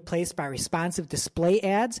being replaced by responsive display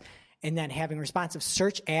ads and then having responsive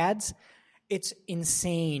search ads, it's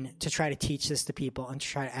insane to try to teach this to people and to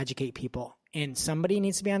try to educate people. And somebody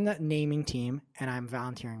needs to be on the naming team, and I'm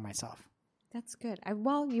volunteering myself. That's good.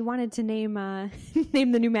 Well, you wanted to name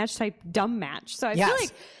name the new match type Dumb Match. So I feel Yes.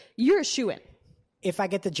 like you're a shoo-in. If I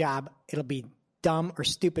get the job, it'll be dumb or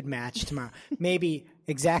stupid match tomorrow. Maybe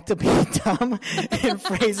exact will be dumb and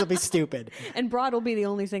phrase will be stupid. And broad will be the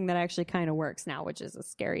only thing that actually kind of works now, which is a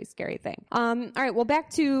scary, scary thing. All right, well, back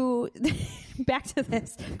to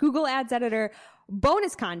this Google Ads Editor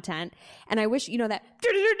bonus content. And I wish, that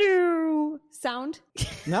sound.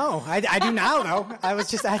 No, I do now, though. I was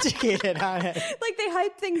just educated on it. Like they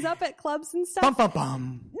hype things up at clubs and stuff. Bum, bum,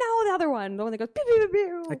 bum. No, the other one. The one that goes pew, pew, pew,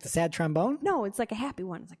 pew. Like the sad trombone? No, it's like a happy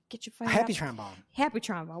one. It's like, get your fired Happy up. trombone. Happy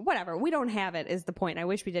trombone. Whatever. We don't have it is the point. I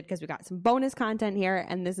wish we did because we got some bonus content here.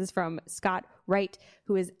 And this is from Scott Wright,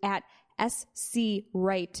 who is at SC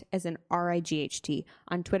Wright as in RIGHT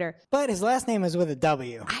on Twitter. But his last name is with a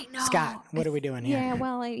W. I know. Scott, what are we doing here? Yeah,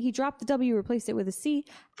 well, he dropped the W, replaced it with a C.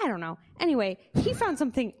 I don't know. Anyway, he found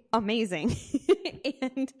something amazing.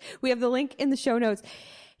 And we have the link in the show notes.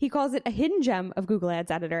 He calls it a hidden gem of Google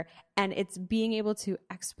Ads Editor, and it's being able to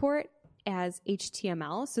export as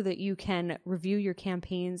HTML so that you can review your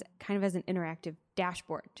campaigns kind of as an interactive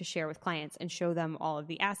dashboard to share with clients and show them all of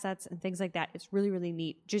the assets and things like that. It's really, really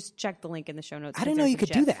neat. Just check the link in the show notes. I didn't know you could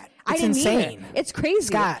do that. I It's didn't insane. either. It's crazy.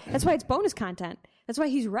 Scott. That's why it's bonus content. That's why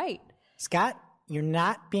he's right. Scott, you're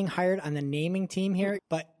not being hired on the naming team here,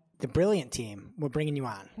 but the Brilliant team. We're bringing you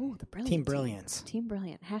on. Oh, the Brilliant Team Brilliance. Team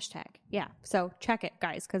Brilliant. Hashtag. Yeah. So check it,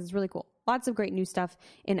 guys, because it's really cool. Lots of great new stuff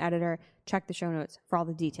in Editor. Check the show notes for all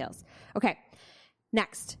the details. Okay.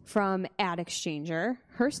 Next, from Ad Exchanger,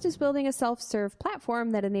 Hearst is building a self-serve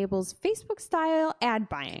platform that enables Facebook-style ad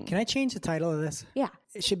buying. Can I change the title of this? Yeah.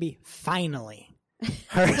 It should be Finally.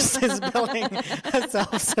 Hearst is building a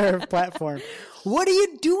self-serve platform. What are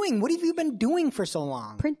you doing? What have you been doing for so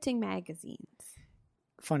long? Printing magazines.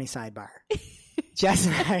 Funny sidebar. Jess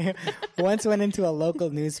and I once went into a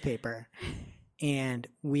local newspaper, and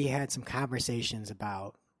we had some conversations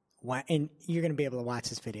about what, and you're going to be able to watch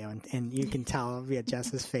this video, and you can tell via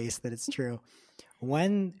Jess's face that it's true.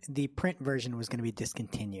 When the print version was going to be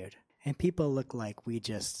discontinued, and people look like we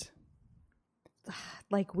just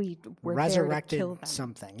Like we were resurrected there to kill them.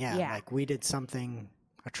 something. Yeah, like we did something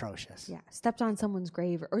atrocious. Yeah, stepped on someone's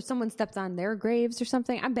grave, or someone stepped on their graves or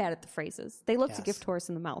something. I'm bad at the phrases. They looked a gift horse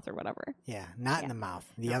in the mouth or whatever. Yeah, not in the mouth.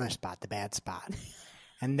 The other spot, the bad spot.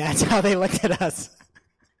 And that's how they looked at us.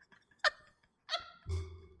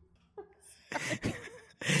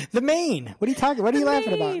 The Maine. What are you talking? What are you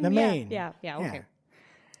laughing about? The Maine. Yeah. Okay.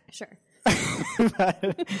 Sure.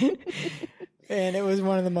 And it was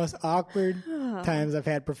one of the most awkward times I've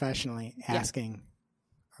had professionally, asking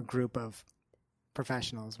a group of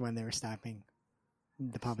professionals when they were stopping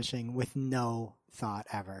the publishing with no thought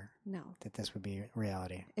ever that this would be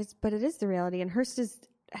reality. But it is the reality. And Hearst is,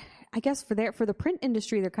 I guess, for the print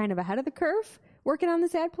industry, they're kind of ahead of the curve working on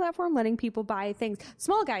this ad platform, letting people buy things.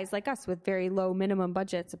 Small guys like us with very low minimum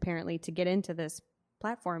budgets, apparently, to get into this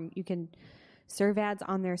platform. You can serve ads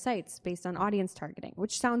on their sites based on audience targeting,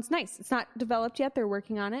 which sounds nice. It's not developed yet. They're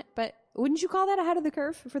working on it. But wouldn't you call that ahead of the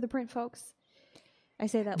curve for the print folks? I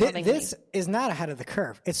say that lovingly. This is not ahead of the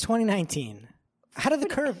curve. It's 2019. Ahead of the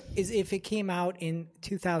curve is if it came out in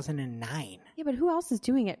 2009. Yeah, but who else is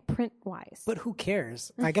doing it print-wise? But who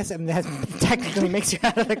cares? I guess that technically makes you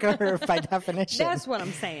out of the curve by definition. That's what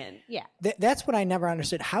I'm saying. Yeah. That's what I never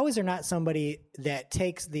understood. How is there not somebody that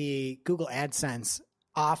takes the Google AdSense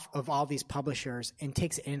off of all these publishers and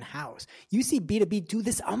takes it in-house? You see B2B do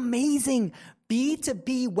this amazing.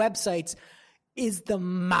 B2B websites is the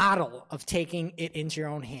model of taking it into your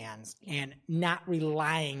own hands and not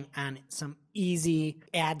relying on some easy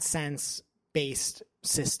AdSense-based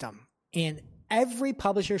system. And every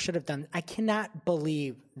publisher should have done. I cannot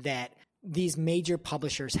believe that these major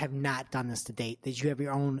publishers have not done this to date, that you have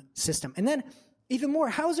your own system. And then even more,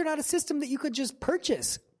 how is there not a system that you could just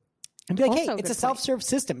purchase and be like, Also hey, it's a self-serve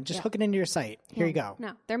system. Just hook it into your site. Here you go.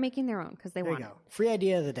 No, they're making their own because they There want you go. it. Free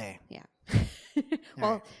idea of the day. Yeah.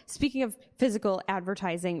 Well, speaking of physical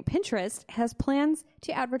advertising, Pinterest has plans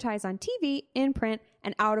to advertise on TV, in print,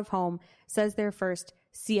 and out of home, says their first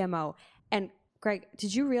CMO. And Greg,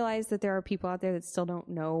 did you realize that there are people out there that still don't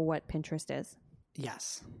know what Pinterest is?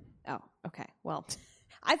 Yes. Oh, okay. Well,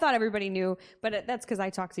 I thought everybody knew, but that's because I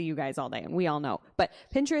talk to you guys all day and we all know. But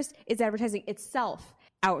Pinterest is advertising itself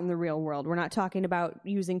out in the real world. We're not talking about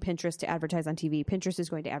using Pinterest to advertise on TV. Pinterest is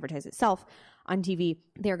going to advertise itself on TV.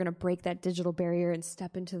 They're going to break that digital barrier and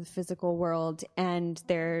step into the physical world. And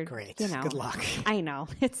they're Great. You know, Good luck. I know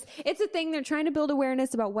it's a thing. They're trying to build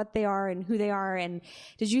awareness about what they are and who they are. And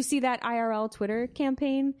did you see that IRL Twitter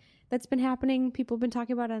campaign that's been happening? People have been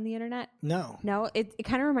talking about it on the internet. No. It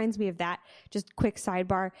kind of reminds me of that. Just quick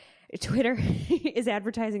sidebar. Twitter is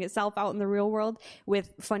advertising itself out in the real world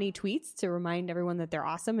with funny tweets to remind everyone that they're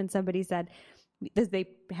awesome. And somebody said, they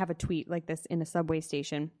have a tweet like this in a subway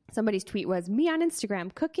station. Somebody's tweet was, me on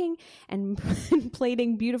Instagram cooking and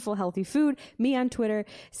plating beautiful healthy food. Me on Twitter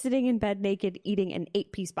sitting in bed naked eating an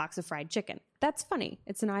 8-piece box of fried chicken. That's funny.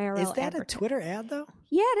 It's an IRL Is that a advertisement. Twitter ad, though?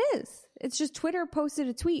 Yeah, it is. It's just Twitter posted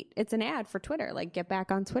a tweet. It's an ad for Twitter. Like, get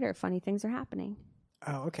back on Twitter. Funny things are happening.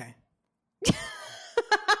 Oh, okay.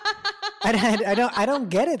 I don't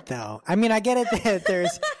get it, though. I mean, I get it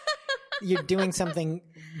that you're doing something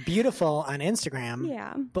beautiful on Instagram.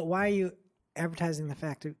 Yeah. But why are you advertising the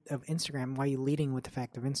fact of Instagram? Why are you leading with the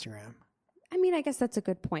fact of Instagram? I mean, I guess that's a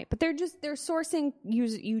good point, but they're sourcing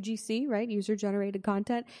UGC, right? User generated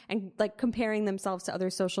content, and like comparing themselves to other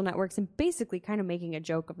social networks and basically kind of making a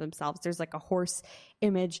joke of themselves. There's like a horse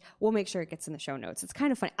image. We'll make sure it gets in the show notes. It's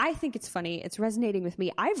kind of funny. I think it's funny. It's resonating with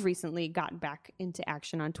me. I've recently gotten back into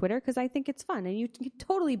action on Twitter because I think it's fun and you can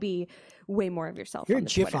totally be way more of yourself. You're on a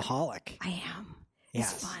the Twitter. GIF-aholic. I am.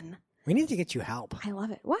 Yes. It's fun. We need to get you help. I love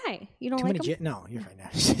it. Why? You don't Too like many them? No, you're fine now.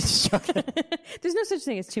 Just joking. There's no such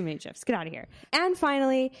thing as too many GIFs. Get out of here. And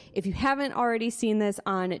finally, if you haven't already seen this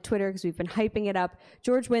on Twitter, because we've been hyping it up,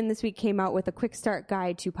 George Wynn this week came out with a quick start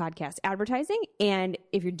guide to podcast advertising. And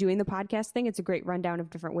if you're doing the podcast thing, it's a great rundown of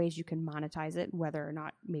different ways you can monetize it, whether or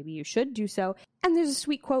not maybe you should do so. And there's a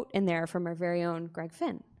sweet quote in there from our very own Greg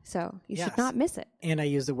Finn. So you should not miss it. And I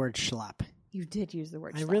use the word schlep. You did use the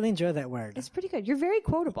word I schlep. really enjoy that word. It's pretty good. You're very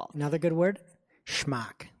quotable. Another good word,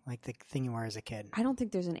 schmuck, like the thing you wear as a kid. I don't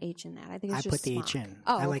think there's an H in that. I think it's I just put the smock. H in.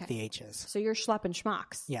 Oh, I like okay. the H's. So you're schlepping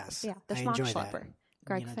schmocks. Yes. Yeah, the I schmock enjoy schlepper. that.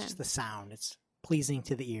 Greg Finn. Just the sound. It's pleasing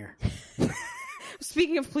to the ear.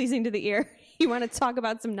 Speaking of pleasing to the ear, you want to talk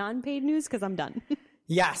about some non-paid news? Because I'm done.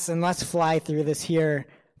 Yes, and let's fly through this here.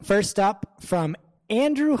 First up, from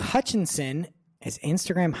Andrew Hutchinson, as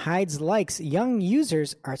Instagram hides likes, young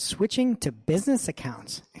users are switching to business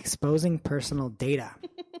accounts, exposing personal data.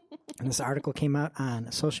 And this article came out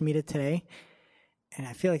on Social Media Today, and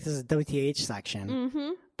I feel like this is a WTH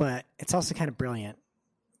section, but it's also kind of brilliant,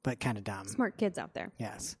 but kind of dumb. Smart kids out there.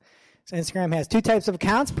 Yes. So Instagram has two types of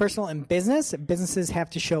accounts, personal and business. Businesses have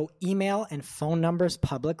to show email and phone numbers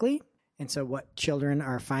publicly. And so what children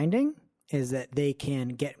are finding is that they can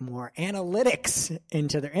get more analytics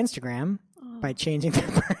into their Instagram by changing their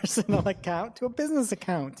personal account to a business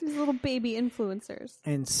account. These little baby influencers.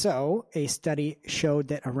 And so a study showed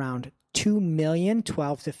that around 2 million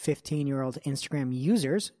 12 to 15-year-old Instagram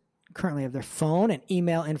users currently have their phone and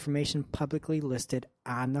email information publicly listed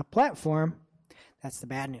on the platform. That's the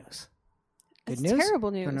bad news. Good That's news?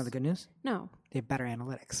 terrible news. Want to know the good news? No. They have better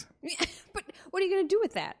analytics. But what are you going to do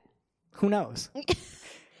with that? Who knows?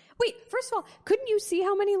 Wait, first of all, couldn't you see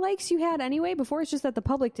how many likes you had anyway before? It's just that the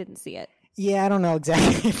public didn't see it. Yeah, I don't know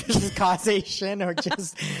exactly if this is causation or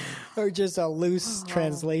just a loose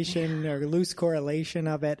translation or loose correlation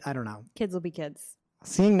of it. I don't know. Kids will be kids.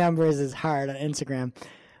 Seeing numbers is hard on Instagram,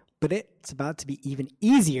 but it's about to be even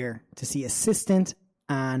easier to see Assistant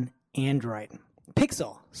on Android.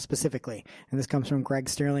 Pixel, specifically. And this comes from Greg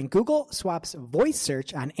Sterling. Google swaps voice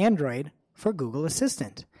search on Android for Google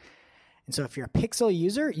Assistant. And so if you're a Pixel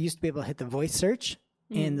user, you used to be able to hit the voice search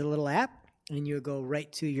in the little app, and you would go right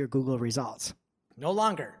to your Google results. No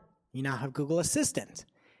longer. You now have Google Assistant.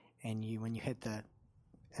 And when you hit the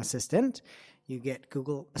Assistant, you get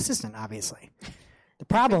Google Assistant, obviously. The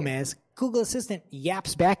problem is Google Assistant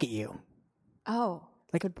yaps back at you. Oh,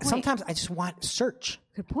 Like good point. sometimes I just want search.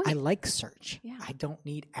 Good point. I like search. Yeah. I don't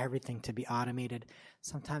need everything to be automated.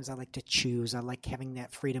 Sometimes I like to choose. I like having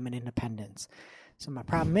that freedom and independence. So my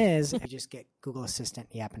problem is I just get Google Assistant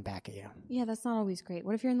yapping back at you. Yeah, that's not always great.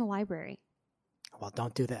 What if you're in the library? Well,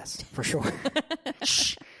 don't do this for sure.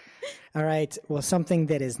 Shh. All right. Well, something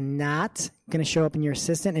that is not going to show up in your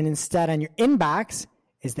assistant and instead on your inbox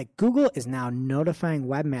is that Google is now notifying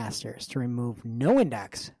webmasters to remove no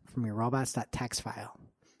index from your robots.txt file.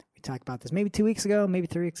 We talked about this maybe 2 weeks ago, maybe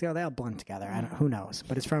 3 weeks ago. They all blend together. Who knows?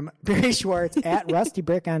 But it's from Barry Schwartz at Rusty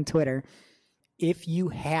Brick on Twitter. If you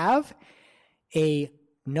have a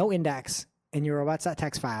no index in your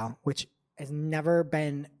robots.txt file, which has never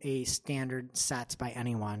been a standard set by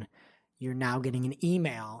anyone, you're now getting an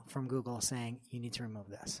email from Google saying you need to remove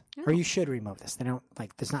this, or you should remove this. They don't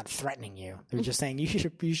it's not threatening you. They're just saying you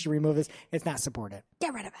should remove this. It's not supported.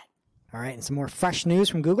 Get rid of it. All right, and some more fresh news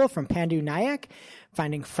from Google from Pandu Nayak,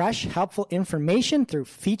 finding fresh, helpful information through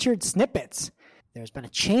featured snippets. There's been a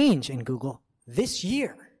change in Google this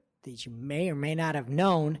year that you may or may not have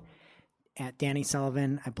known. At Danny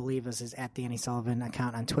Sullivan, I believe was his at Danny Sullivan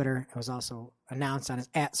account on Twitter. It was also announced on his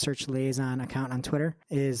at Search Liaison account on Twitter,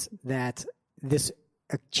 is that this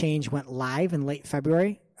change went live in late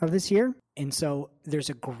February of this year. And so there's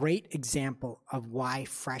a great example of why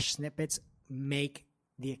fresh snippets make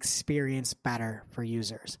the experience better for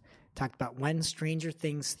users. Talked about when Stranger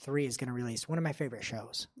Things 3 is going to release. One of my favorite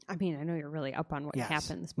shows. I mean, I know you're really up on what Yes.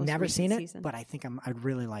 happened this most Never recent seen it, season. but I think I'd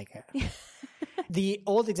really like it. The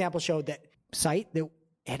old example showed that site that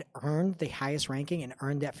had earned the highest ranking and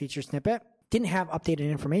earned that feature snippet didn't have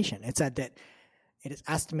updated information. It said that it is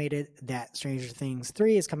estimated that Stranger Things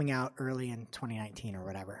 3 is coming out early in 2019 or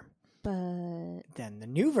whatever. But Then the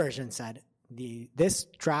new version said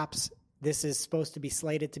this is supposed to be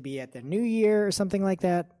slated to be at the new year or something like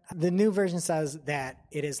that. The new version says that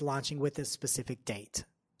it is launching with a specific date.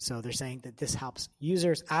 So they're saying that this helps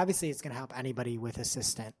users. Obviously, it's going to help anybody with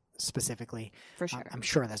Assistant specifically. for sure. I'm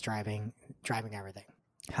sure that's driving everything.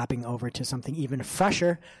 Hopping over to something even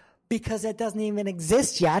fresher because it doesn't even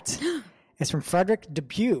exist yet. It's from Frederick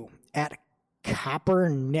Depew at Copper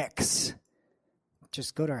Nix.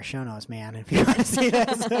 Just go to our show notes, man, if you want to see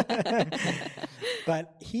this.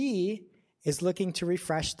 But he is looking to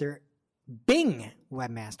refresh their Bing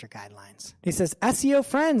Webmaster Guidelines. He says, SEO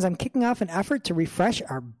friends, I'm kicking off an effort to refresh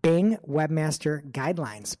our Bing Webmaster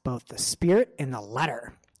Guidelines, both the spirit and the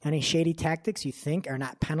letter. Any shady tactics you think are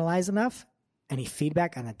not penalized enough? Any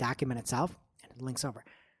feedback on the document itself? And it links over.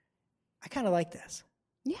 I kind of like this.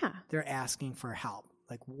 Yeah, They're asking for help.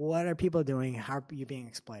 Like, what are people doing? How are you being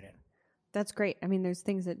exploited? that's great. I mean, there's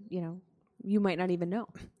things that, you might not even know.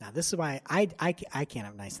 Now, this is why I can't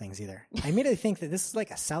have nice things either. I immediately think that this is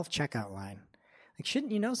like a self-checkout line. Like,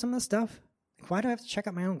 shouldn't you know some of this stuff? Like, why do I have to check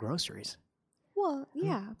out my own groceries? Well,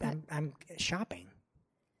 yeah, but I'm shopping.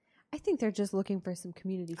 I think they're just looking for some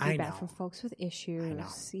community I feedback know. from folks with issues. I know.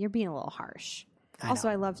 You're being a little harsh. I Also,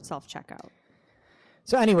 know. I love self-checkout.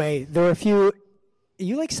 So anyway, there were a few.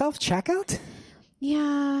 You like self-checkout?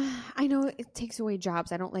 Yeah, I know it takes away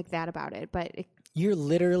jobs. I don't like that about it, but You're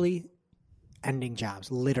literally ending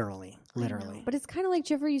jobs. Literally. But it's kind of like,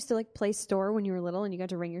 did you ever used to like play store when you were little and you got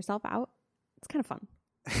to ring yourself out? It's kind of fun.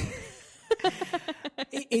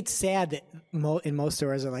 It's sad that in most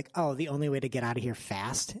stores are like, oh, the only way to get out of here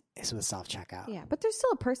fast is with self-checkout. Yeah, but there's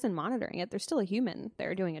still a person monitoring it. There's still a human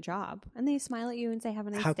there doing a job, and they smile at you and say, "Have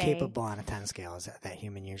a nice How day." capable on a 10 scale is that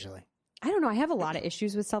human usually? I don't know. I have a lot of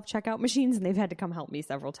issues with self-checkout machines, and they've had to come help me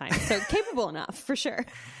several times. So capable enough for sure.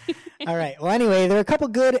 All right. Well, anyway, there are a couple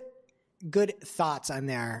good thoughts on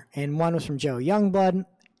there. And one was from Joe Youngblood.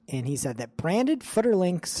 And he said that branded footer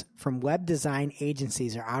links from web design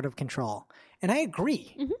agencies are out of control. And I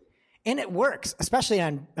agree. Mm-hmm. And it works, especially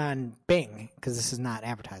on Bing, because this is not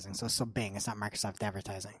advertising. So it's still Bing. It's not Microsoft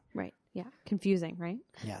advertising. Right. Yeah. Confusing, right?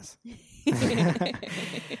 Yes.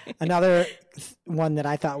 Another one that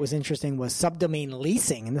I thought was interesting was subdomain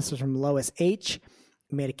leasing. And this was from Lois H.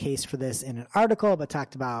 Made a case for this in an article, but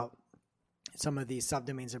talked about some of these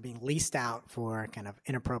subdomains are being leased out for kind of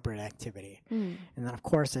inappropriate activity. And then, of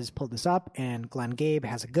course, I just pulled this up, and Glenn Gabe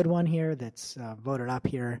has a good one here that's voted up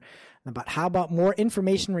here about how about more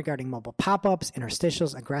information regarding mobile pop-ups,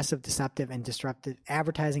 interstitials, aggressive, deceptive, and disruptive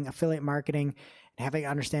advertising, affiliate marketing, and having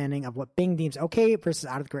an understanding of what Bing deems okay versus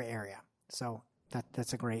out of the gray area. So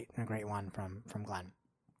that's a great one from Glenn.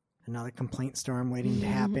 Another complaint storm waiting to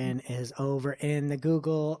happen is over in the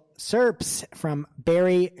Google SERPs from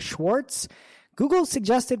Barry Schwartz. Google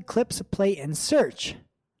suggested clips play in search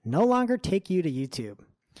no longer take you to YouTube.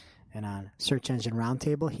 And on Search Engine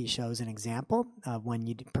Roundtable, he shows an example of when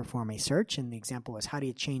you perform a search. And the example was, how do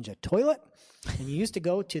you change a toilet? And you used to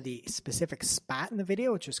go to the specific spot in the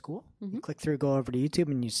video, which was cool. Mm-hmm. You click through, go over to YouTube,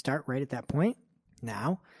 and you start right at that point.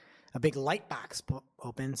 Now, a big light box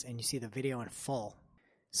opens, and you see the video in full.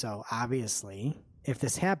 So obviously, if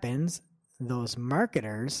this happens, those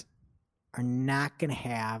marketers are not going to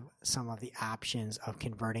have some of the options of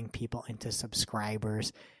converting people into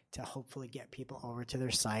subscribers to hopefully get people over to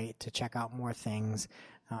their site to check out more things.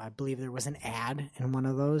 I believe there was an ad in one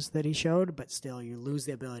of those that he showed, but still you lose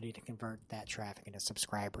the ability to convert that traffic into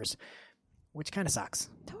subscribers, which kind of sucks.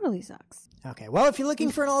 Totally sucks. Okay, well, if you're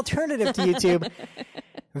looking for an alternative to YouTube,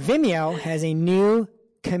 Vimeo has a new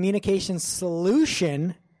communication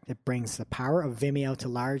solution that brings the power of Vimeo to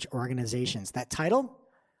large organizations. That title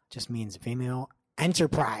just means Vimeo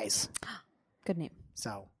Enterprise. Good name.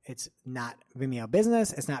 So it's not Vimeo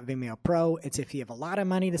Business. It's not Vimeo Pro. It's if you have a lot of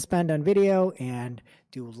money to spend on video and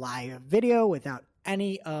do live video without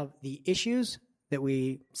any of the issues that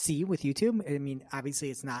we see with YouTube. I mean, obviously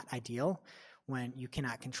it's not ideal when you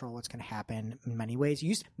cannot control what's going to happen in many ways. You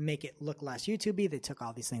used to make it look less YouTube-y. They took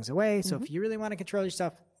all these things away. So if you really want to control your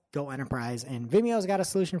stuff, go Enterprise. And Vimeo's got a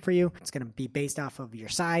solution for you. It's going to be based off of your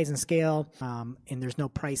size and scale. And there's no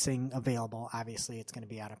pricing available. Obviously, it's going to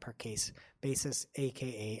be on a per case basis,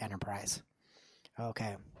 aka Enterprise.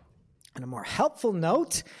 Okay. On a more helpful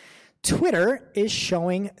note, Twitter is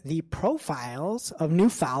showing the profiles of new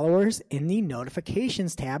followers in the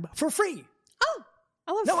notifications tab for free. Oh,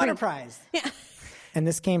 I love No free. Enterprise. Yeah. And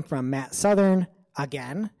this came from Matt Southern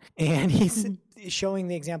again. And he's showing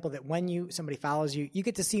the example that when somebody follows you, you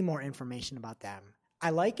get to see more information about them. I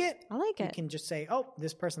like it. I like You it. can just say, oh,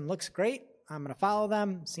 this person looks great. I'm going to follow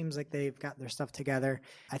them. Seems like they've got their stuff together.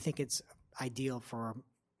 I think it's ideal for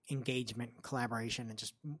engagement, collaboration, and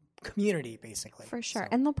just community, basically. For sure. So,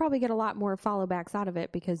 And they'll probably get a lot more follow backs out of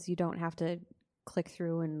it because you don't have to click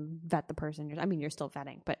through and vet the person. I mean, you're still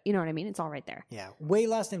vetting, but you know what I mean? It's all right there. yeah, way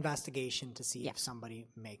less investigation to see Yeah. if somebody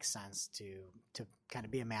makes sense to kind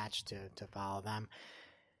of be a match to follow them.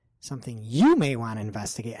 Something you may want to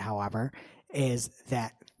investigate, however, is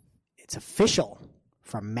that it's official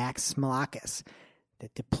from Max Smalakis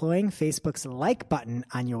that deploying Facebook's like button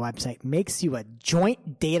on your website makes you a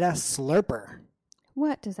joint data slurper.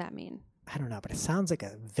 What does that mean? I don't know, but it sounds like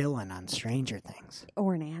a villain on Stranger Things.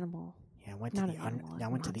 Or an animal. I went Not to an the animal, I a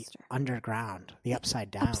went to the monster. underground, the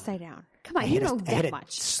upside down. Upside down. Come on, I you hit know I hit that a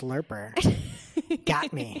much. slurper.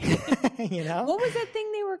 Got me. You know? What was that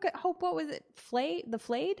thing they were? Hope. What was it? The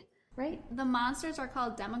flayed, right? The monsters are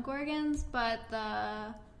called demogorgons, but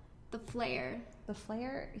the flare, The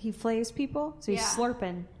flayer. He flays people, so he's Yeah. slurping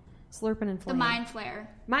and flaying. the mind flare.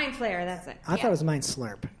 Mind flayer. That's it. I thought it was mine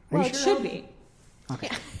slurp. Are Well, you it sure? should be. Okay.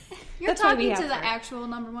 You're That's why we talking to have the her. actual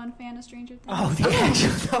 #1 fan of Stranger Things. Oh, the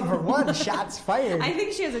actual number one. Shots fired. I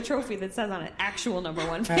think she has a trophy that says on it "actual #1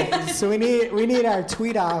 All fan." right, so we need our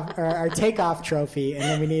tweet off or our takeoff trophy, and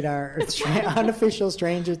then we need our unofficial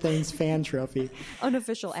Stranger Things fan trophy.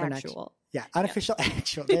 Unofficial for next- actual. Yeah, unofficial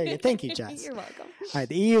actual. There you go. Thank you, Jess. You're welcome. All right,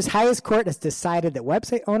 the EU's highest court has decided that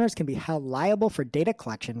website owners can be held liable for data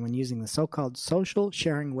collection when using the so-called social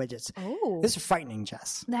sharing widgets. Oh. This is frightening,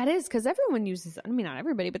 Jess. That is because everyone uses. I mean, not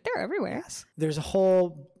everybody, but they're everywhere. Yes. There's a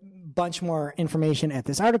whole bunch more information at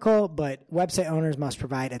this article, but website owners must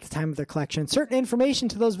provide at the time of their collection certain information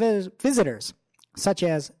to those visitors, such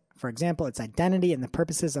as, for example, its identity and the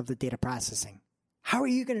purposes of the data processing. How are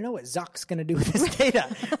you going to know what Zuck's going to do with this data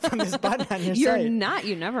from this button on your You're site? not.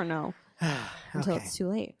 You never know until Okay. it's too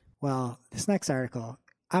late. Well, this next article,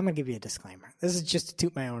 I'm going to give you a disclaimer. This is just to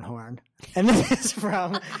toot my own horn. And this is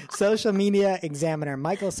from Social Media Examiner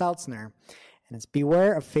Michael Seltzner. And it's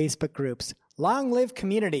Beware of Facebook Groups. Long live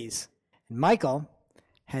communities. And Michael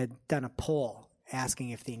had done a poll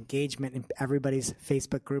asking if the engagement in everybody's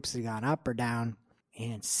Facebook groups has gone up or down.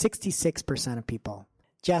 And 66% of people.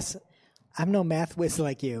 Jess, I'm no math whiz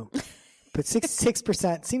like you, but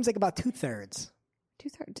 66% seems like about 2/3.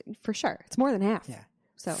 2/3 for sure. It's more than half. Yeah.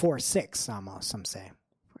 So 4/6 almost, some say.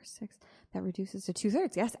 4/6. That reduces to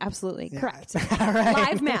 2/3. Yes, absolutely. Yeah. Correct. All right.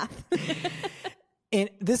 Live math. And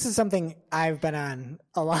this is something I've been on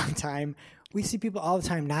a long time. We see people all the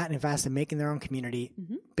time not invest in making their own community,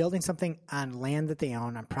 building something on land that they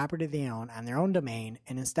own, on property they own, on their own domain,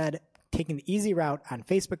 and instead taking the easy route on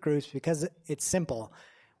Facebook groups because it's simple.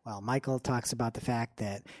 Well, Michael talks about the fact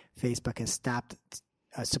that Facebook has stopped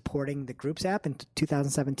supporting the Groups app in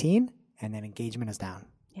 2017, and then engagement is down.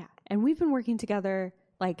 Yeah. And we've been working together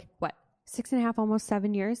 6.5, almost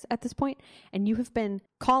 7 years at this point. And you have been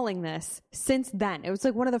calling this since then. It was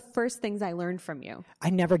like one of the first things I learned from you. I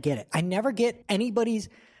never get it. I never get anybody's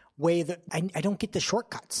way that I don't get the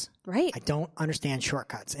shortcuts. Right. I don't understand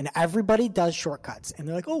shortcuts. And everybody does shortcuts. And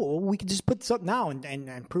they're like, oh, well, we can just put something now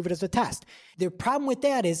and prove it as a test. The problem with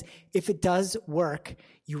that is if it does work,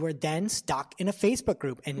 you are then stuck in a Facebook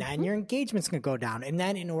group and then your engagement's going to go down. And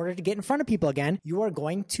then in order to get in front of people again, you are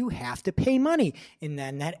going to have to pay money. And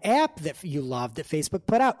then that app that you love that Facebook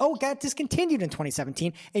put out, it got discontinued in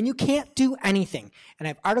 2017 and you can't do anything. And I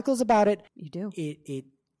have articles about it. You do. It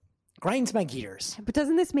grinds my gears. But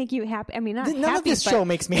doesn't this make you happy? I mean, not None happy, of this but show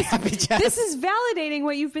makes me happy, Jess. this is validating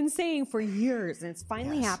what you've been saying for years. And it's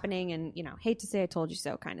finally happening. And, hate to say I told you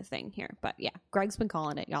so kind of thing here. But yeah, Greg's been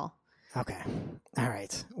calling it, y'all. Okay. All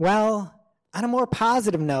right. Well, on a more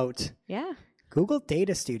positive note, Yeah. Google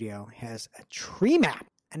Data Studio has a tree map.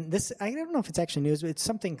 And this, I don't know if it's actually news, but it's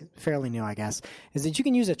something fairly new, I guess, is that you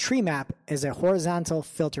can use a tree map as a horizontal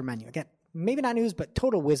filter menu. Again, maybe not news, but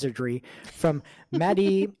total wizardry from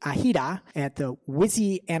Mehdi Ahida at the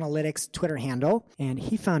Wizzy Analytics Twitter handle. And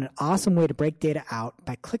he found an awesome way to break data out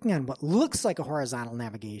by clicking on what looks like a horizontal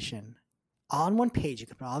navigation. All on one page, you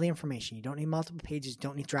can put all the information. You don't need multiple pages. You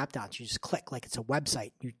don't need drop downs. You just click like it's a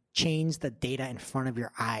website. You change the data in front of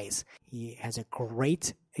your eyes. He has a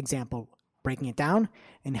great example breaking it down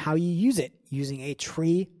and how you use it using a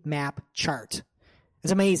tree map chart.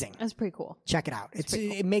 It's amazing. That's pretty cool. Check it out.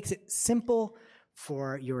 It makes it simple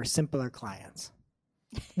for your simpler clients.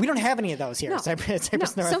 We don't have any of those here. No. Cypress No,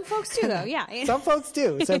 North. some folks do, though. Yeah. Some folks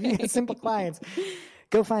do. So if you have simple clients,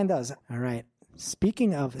 go find those. All right.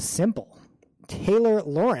 Speaking of simple, Taylor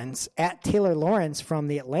Lawrence at Taylor Lawrence from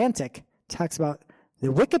The Atlantic talks about the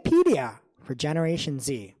Wikipedia for Generation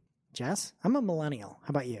Z. Jess, I'm a millennial. How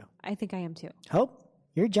about you? I think I am too. Hope,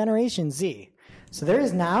 you're Generation Z. So there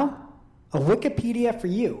is now a Wikipedia for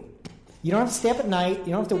you. You don't have to stay up at night.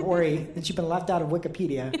 You don't have to worry that you've been left out of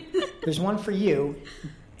Wikipedia. There's one for you.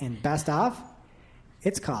 And best of,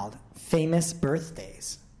 it's called Famous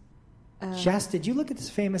Birthdays. Jess, did you look at this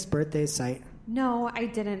Famous Birthdays site? No, I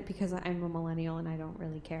didn't because I'm a millennial and I don't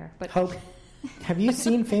really care. But Hope, have you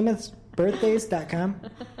seen famousbirthdays.com?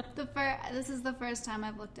 This is the first time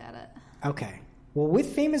I've looked at it. Okay. Well,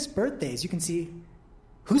 with Famous Birthdays, you can see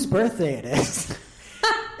whose birthday it is.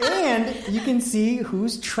 And you can see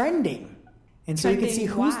who's trending. And so you can see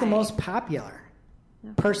who's the why? most popular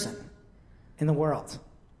person in the world.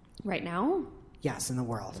 right now, Yes, in the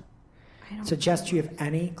world. I So, Jess, do you have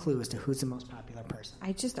any clue as to who's the most popular person?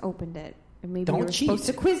 I just opened it. And maybe Don't you were cheat. supposed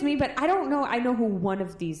to quiz me, but I don't know. I know who one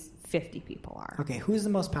of these 50 people are. Okay, who's the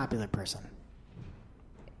most popular person?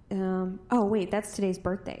 Oh, wait, that's today's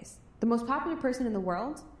birthdays. The most popular person in the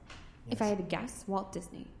world, if I had to guess, Walt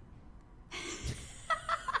Disney.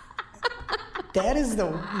 That is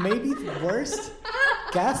maybe the worst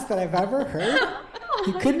guess that I've ever heard.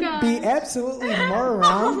 You couldn't be absolutely more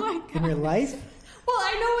wrong in your life. Well,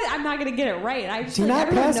 I know I'm not going to get it right. I just Do not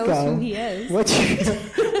everyone Pasco. knows who he is. What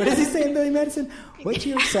does he say in Billy Madison? What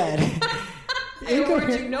you have said. I award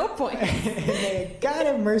you no points. May God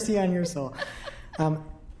have mercy on your soul.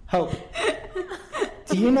 Hope.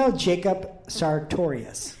 Do you know Jacob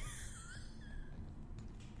Sartorius?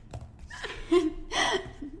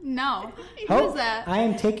 No. Hope, Who's that? I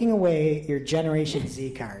am taking away your Generation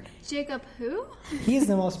Z card. Jacob who? He is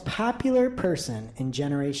the most popular person in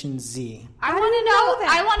Generation Z. I How want do you to know. know that?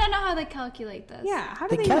 I want to know how they calculate this. Yeah, how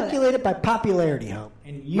do They they know calculate it by popularity, Hope,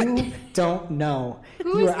 and you don't know.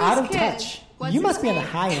 Who You is are out this of kid? touch. What's You his must be on the name?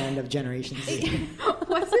 high end of Generation Z.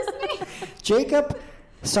 What's his name? Jacob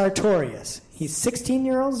Sartorius. He's 16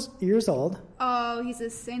 years old. Oh, he's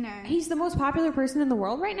a singer. that? He's the most popular person in the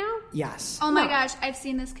world right now? Yes. Oh my No. gosh, I've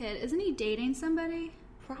seen this kid. Isn't he dating somebody?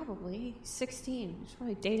 Probably. He's 16. He's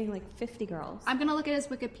probably dating like 50 girls. I'm gonna look at his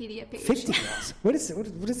Wikipedia page. 50 girls. What is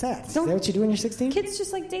that? Is Don't- that what you do when you're 16? Kids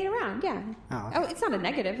just like date around, yeah. Oh, okay. Oh, it's not a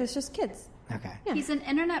negative. It's just kids. Okay. Yeah. He's an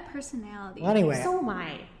internet personality. Well, anyway, So am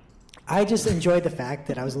I. I just enjoyed the fact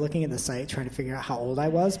that I was looking at the site trying to figure out how old I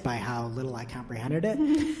was by how little I comprehended it.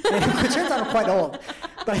 And it turns out I'm quite old.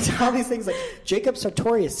 But I saw all these things like Jacob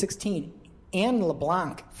Sartorius, 16, Anne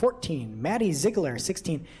LeBlanc, 14, Maddie Ziegler,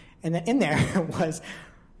 16. And then in there was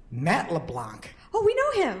Matt LeBlanc, Oh, we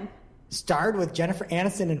know him. starred with Jennifer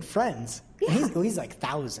Aniston and Friends. Yeah. He's like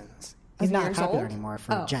thousands. He's Of not years popular old? anymore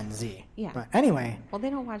for Oh. Gen Z. Yeah. But anyway, Well,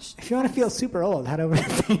 they don't watch. if you want to feel super old, head over to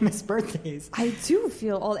Famous Birthdays. I do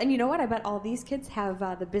feel old. And you know what? I bet all these kids have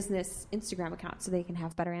the business Instagram account so they can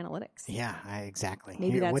have better analytics. Yeah, exactly.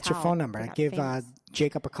 Maybe that's what's your how phone number? they got Give famous.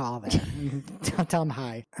 Jacob a call there. tell him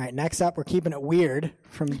hi. All right, next up, we're keeping it weird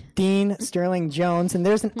from Dean Sterling Jones. And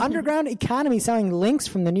there's an underground economy selling links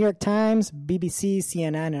from the New York Times, BBC,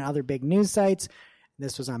 CNN, and other big news sites.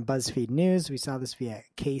 This was on BuzzFeed News. We saw this via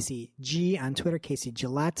Casey G on Twitter, Casey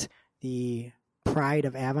Gillette, the pride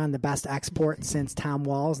of Avon, the best export since Tom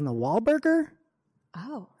Walls and the Wahlburger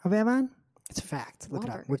Oh. of Avon. It's a fact. Look it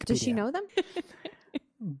up. Wahlberg. Wikipedia. Does she know them?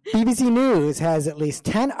 BBC News has at least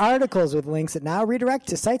 10 articles with links that now redirect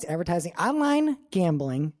to sites advertising online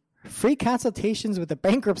gambling, free consultations with a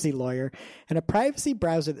bankruptcy lawyer, and a privacy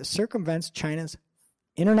browser that circumvents China's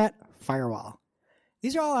internet firewall.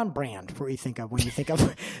 These are all on brand for what you think of when you think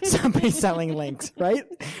of somebody selling links, right?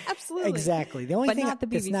 Absolutely. Exactly. The only But thing not the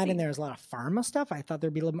that's not BBC. in there is a lot of pharma stuff. I thought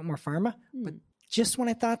there'd be a little bit more pharma. But just when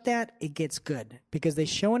I thought that, it gets good because they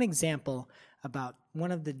show an example about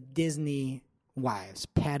one of the Disney wives,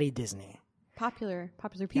 Patty Disney. Popular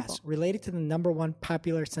people. Yes, related to the number one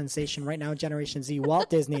popular sensation right now, Generation Z, Walt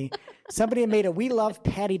Disney. Somebody had made a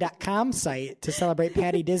WeLovePatty.com site to celebrate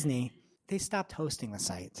Patty Disney. They stopped hosting the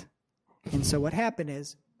site. And so what happened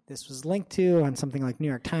is this was linked to on something like New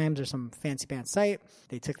York Times or some fancy pants site.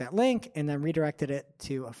 They took that link and then redirected it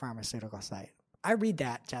to a pharmaceutical site. I read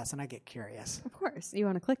that, Jess, and I get curious. Of course. You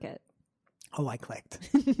want to click it. Oh, I clicked.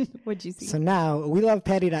 What'd you see? So now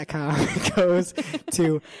WeLovePatty.com goes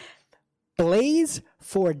to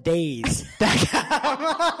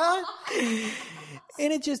BlazeForDays.com.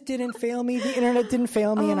 And it just didn't fail me. The internet didn't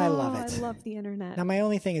fail me, and I love it. I love the internet. Now, my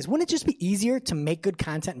only thing is, wouldn't it just be easier to make good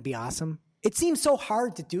content and be awesome? It seems so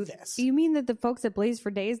hard to do this. You mean that the folks at Blaze for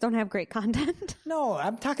Days don't have great content? No,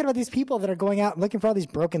 I'm talking about these people that are going out and looking for all these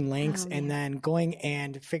broken links Oh, and then going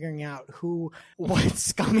and figuring out what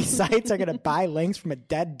scummy sites are going to buy links from a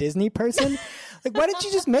dead Disney person. Like, why don't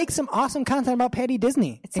you just make some awesome content about Patty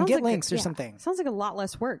Disney and Sounds get like links or yeah. something? Sounds like a lot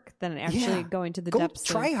less work than actually Yeah. going to the Go depths.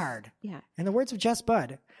 try of, hard. Yeah, In the words of Jess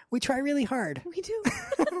Budd, we try really hard. we do.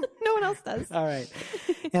 No one else does. All right.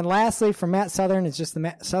 And lastly, from Matt Southern, it's just the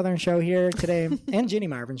Matt Southern show here today and Ginny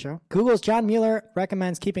Marvin show. Google's John Mueller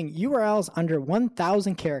recommends keeping URLs under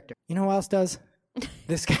 1,000 characters. You know who else does?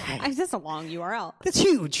 This guy. It's just a long URL. That's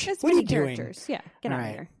huge. It's What are you many doing? characters. Yeah, get All out of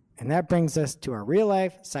right. here. And that brings us to our real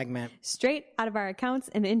life segment. Straight out of our accounts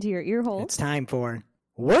and into your ear hole, It's time for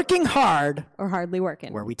Working Hard, or hardly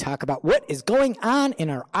working. where we talk about what is going on in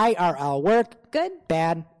our IRL work, Good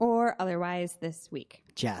bad. or otherwise this week.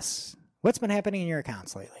 Jess, what's been happening in your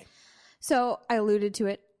accounts lately? So I alluded to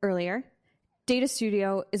it earlier. Data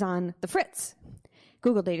Studio is on the fritz.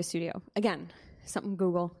 Google Data Studio. Again, something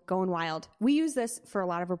Google going wild. We use this for a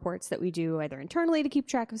lot of reports that we do either internally to keep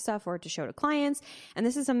track of stuff or to show to clients. And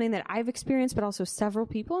this is something that I've experienced, but also several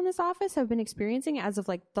people in this office have been experiencing as of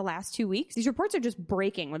like the last 2 weeks. These reports are just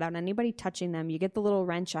breaking without anybody touching them. You get the little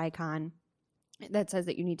wrench icon that says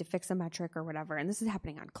that you need to fix a metric or whatever. And this is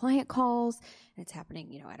happening on client calls, and it's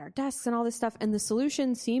happening, at our desks and all this stuff. And the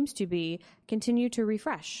solution seems to be continue to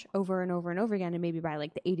refresh over and over and over again. And maybe by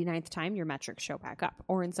like the 89th time, your metrics show back up.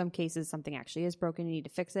 Or in some cases, something actually is broken. You need to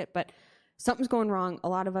fix it. But something's going wrong. A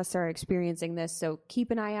lot of us are experiencing this. So keep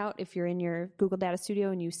an eye out if you're in your Google Data Studio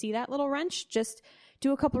and you see that little wrench. Just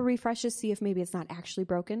do a couple of refreshes, see if maybe it's not actually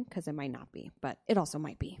broken, because it might not be, but it also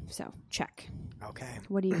might be. So check. Okay.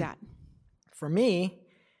 What do you got? For me,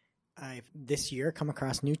 I've this year come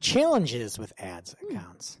across new challenges with ads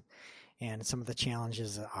accounts. And some of the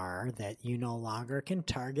challenges are that you no longer can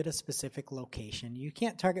target a specific location. You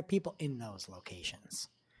can't target people in those locations.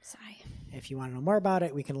 Sigh. If you want to know more about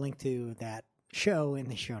it, we can link to that show in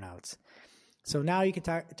the show notes. So now you can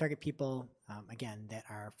target people, again, that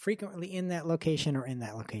are frequently in that location or in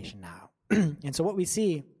that location now. And so what we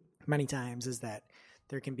see many times is that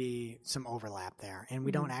there can be some overlap there, and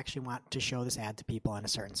we don't actually want to show this ad to people in a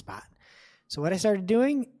certain spot. So what I started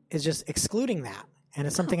doing is just excluding that, and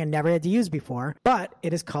it's something I never had to use before, but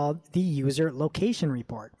it is called the user location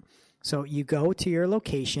report. So you go to your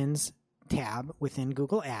locations tab within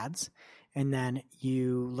Google Ads, and then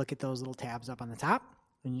you look at those little tabs up on the top,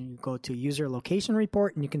 and you go to user location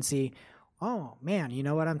report, and you can see, oh man, you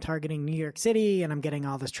know what? I'm targeting New York City, and I'm getting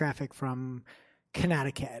all this traffic from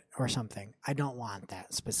Connecticut or something. I don't want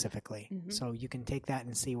that specifically. So you can take that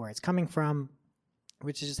and see where it's coming from,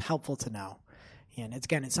 which is just helpful to know. And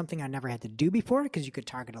it's something I never had to do before, because you could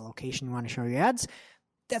target a location you want to show your ads.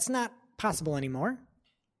 That's not possible anymore.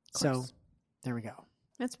 So there we go.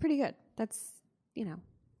 That's pretty good. That's,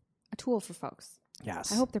 a tool for folks.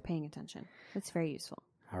 Yes. I hope they're paying attention. That's very useful.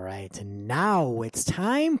 All right. And now it's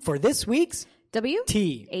time for this week's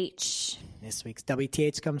WTH. This week's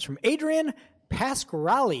WTH comes from Adrian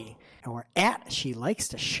Pasquarelli, or at She Likes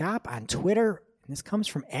to Shop on Twitter. And this comes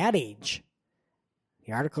from Ad Age.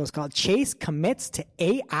 The article is called Chase Commits to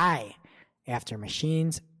AI After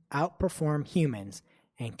Machines Outperform Humans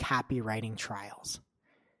in Copywriting Trials.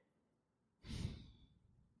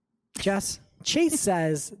 Jess, Chase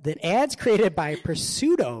says that ads created by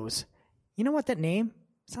Pursudos, you know what that name?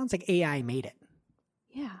 Sounds like AI made it.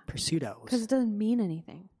 Yeah. Pursudos. Because it doesn't mean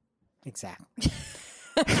anything. Exactly.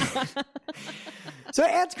 So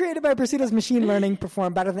ads created by Pursudo's machine learning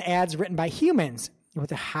perform better than ads written by humans,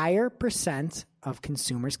 with a higher percent of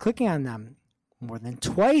consumers clicking on them, more than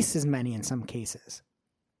twice as many in some cases.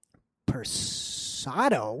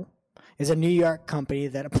 Pursudo is a New York company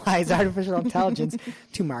that applies artificial intelligence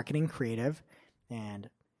to marketing, creative, and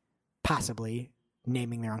possibly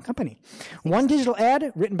naming their own company. One digital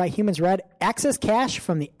ad written by humans read, "Access cash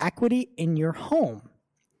from the equity in your home."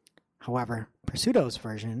 However, Pursudo's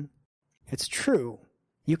version, it's true.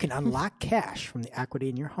 You can unlock cash from the equity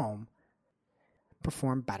in your home,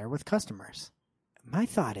 perform better with customers. My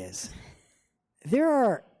thought is, there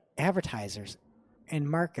are advertisers and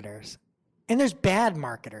marketers, and there's bad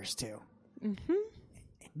marketers too. Mm-hmm.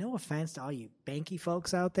 And no offense to all you banky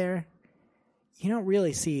folks out there, you don't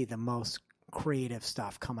really see the most creative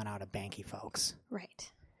stuff coming out of banky folks.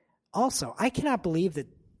 Right. Also, I cannot believe that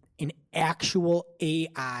an actual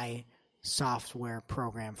AI software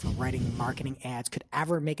program for writing marketing ads could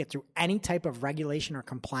ever make it through any type of regulation or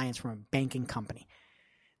compliance from a banking company.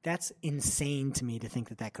 That's insane to me to think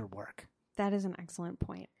that that could work. That is an excellent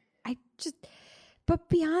point. But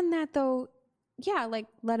beyond that though, yeah, like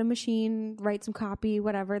let a machine write some copy,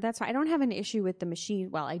 whatever. That's fine. I don't have an issue with the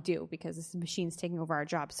machine. Well, I do, because this machine's taking over our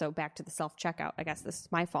job. So back to the self-checkout. I guess this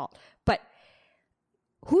is my fault. But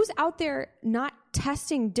who's out there not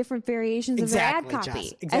testing different variations of their ad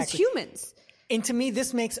copy as humans? And to me,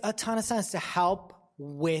 this makes a ton of sense to help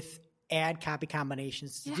with ad copy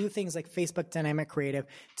combinations, to do things like Facebook Dynamic Creative,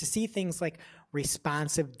 to see things like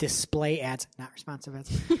responsive display ads, not responsive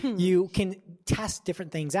ads. You can test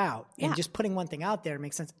different things out, and just putting one thing out there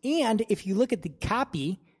makes sense. And if you look at the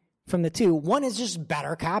copy from the two, one is just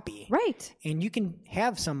better copy. Right. And you can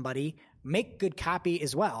have somebody make good copy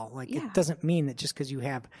as well. Like it doesn't mean that just because you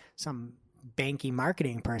have some banky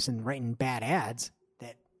marketing person writing bad ads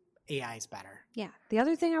that AI is better. Yeah. The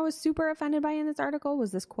other thing I was super offended by in this article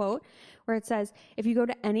was this quote where it says, if you go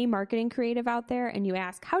to any marketing creative out there and you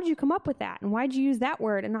ask, how did you come up with that? And why did you use that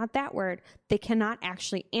word and not that word? They cannot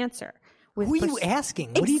actually answer. Who are you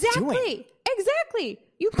asking? What are you doing? Exactly.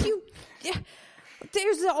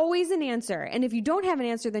 There's always an answer. And if you don't have an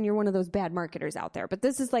answer, then you're one of those bad marketers out there. But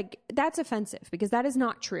this is like, that's offensive because that is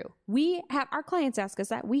not true. We have, our clients ask us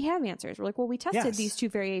that. We have answers. We're like, well, we tested these 2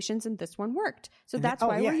 variations and this one worked. So that's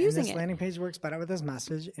why we're using this it. landing page works better with this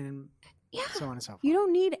message and so on and so forth. You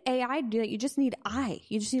don't need AI to do that. You just need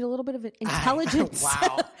You just need a little bit of intelligence.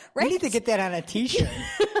 Wow. Right? We need to get that on a t-shirt.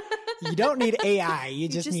 You don't need AI. You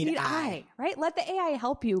just need I. Right? Let the AI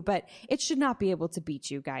help you, but it should not be able to beat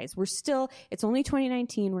you guys. It's only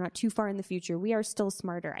 2019. We're not too far in the future. We are still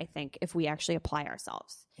smarter, I think, if we actually apply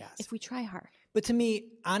ourselves. Yes. If we try hard. But to me,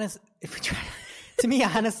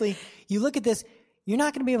 honestly, you look at this, you're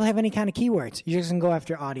not going to be able to have any kind of keywords. You're just going to go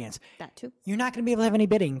after audience. That too. You're not going to be able to have any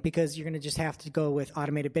bidding because you're going to just have to go with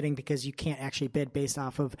automated bidding because you can't actually bid based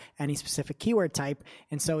off of any specific keyword type.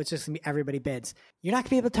 And so it's just going to be everybody bids. You're not going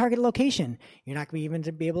to be able to target a location. You're not going to be even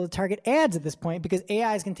to be able to target ads at this point because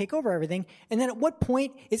AI is going to take over everything. And then at what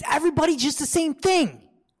point is everybody just the same thing?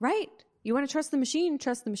 Right. You want to trust the machine,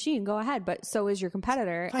 go ahead. But so is your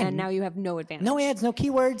competitor, and now you have no advantage. No ads, no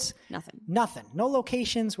keywords. Nothing. No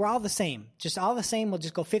locations. We're all the same. Just all the same. We'll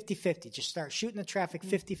just go 50-50. Just start shooting the traffic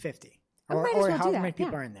 50-50. Or however many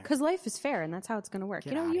people are in there. Because life is fair, and that's how it's going to work.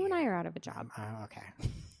 You and I are out of a job. Okay.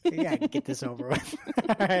 We got to get this over with.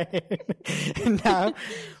 All right. And now,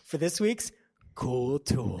 for this week's Cool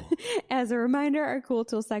Tool. As a reminder, our Cool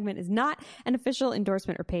Tool segment is not an official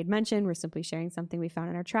endorsement or paid mention. We're simply sharing something we found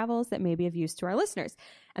in our travels that may be of use to our listeners.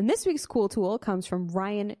 And this week's Cool Tool comes from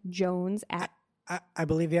Ryan Jones at... I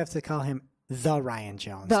believe you have to call him the Ryan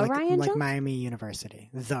Jones. Ryan Jones? Like Miami University.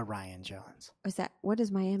 The Ryan Jones. What is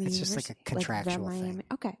Miami It's University? just like a contractual thing.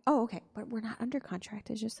 Okay. Oh, okay. But we're not under contract.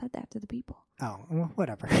 I just said that to the people. Oh, well,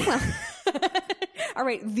 whatever. All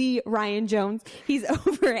right, the Ryan Jones. He's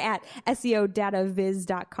over at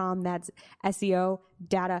SEODataViz.com. That's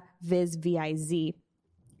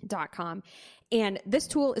SEODataViz.com. And this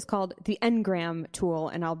tool is called the Ngram tool,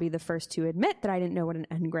 and I'll be the first to admit that I didn't know what an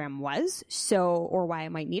Ngram was, or why I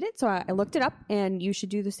might need it. So I looked it up, and you should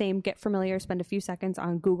do the same. Get familiar, spend a few seconds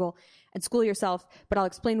on Google, and school yourself. But I'll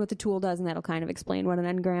explain what the tool does, and that'll kind of explain what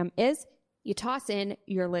an Ngram is. You toss in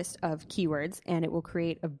your list of keywords and it will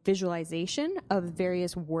create a visualization of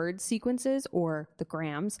various word sequences or the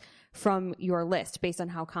grams from your list based on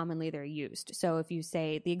how commonly they're used. So if you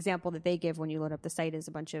say the example that they give when you load up the site is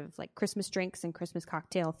a bunch of like Christmas drinks and Christmas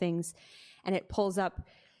cocktail things, and it pulls up,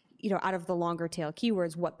 out of the longer tail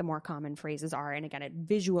keywords, what the more common phrases are. And again, it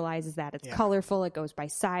visualizes that. It's colorful. It goes by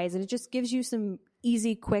size, and it just gives you some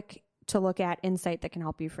easy, quick to look at insight that can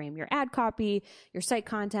help you frame your ad copy, your site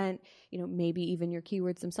content, maybe even your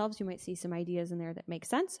keywords themselves. You might see some ideas in there that make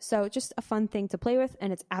sense. So just a fun thing to play with,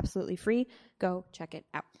 and it's absolutely free. Go check it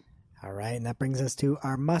out. All right, and that brings us to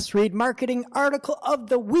our must-read marketing article of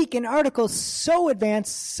the week. An article so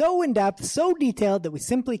advanced, so in-depth, so detailed that we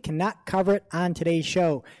simply cannot cover it on today's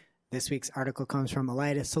show. This week's article comes from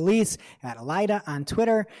Elida Solis at Elida on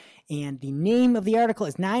Twitter. And the name of the article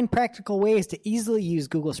is 9 Practical Ways to Easily Use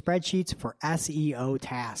Google Spreadsheets for SEO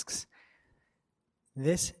Tasks.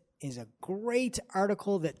 This is a great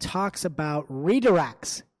article that talks about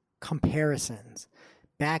redirects, comparisons,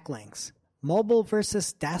 backlinks, mobile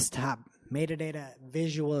versus desktop, metadata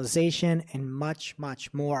visualization, and much,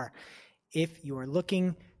 much more. If you are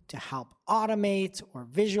looking to help automate or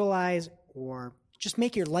visualize or just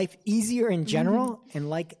make your life easier in general and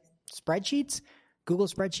like spreadsheets, Google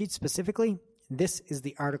Spreadsheets specifically, this is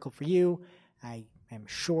the article for you. I am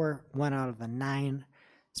sure 1 out of the 9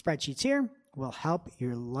 spreadsheets here will help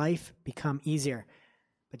your life become easier.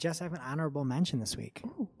 But Jess, I have an honorable mention this week.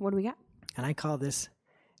 Ooh, what do we got? And I call this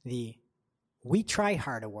the We Try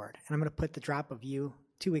Hard Award. And I'm going to put the drop of you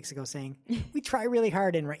 2 weeks ago saying, we try really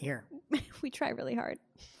hard in right here. We try really hard.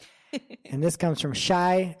 And this comes from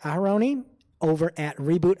Shai Aharoni over at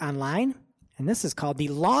Reboot Online. And this is called the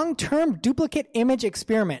Long-Term Duplicate Image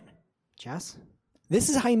Experiment. Jess, this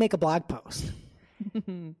is how you make a blog post.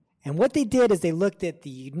 And what they did is they looked at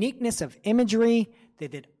the uniqueness of imagery. They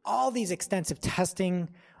did all these extensive testing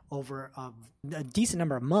over a decent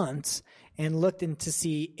number of months and looked in to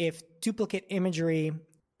see if duplicate imagery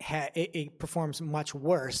it performs much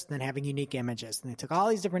worse than having unique images. And they took all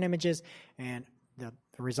these different images, and the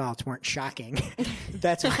results weren't shocking.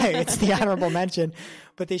 That's why it's the honorable mention.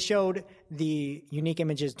 But they showed the unique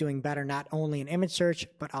images doing better, not only in image search,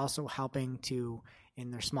 but also helping to,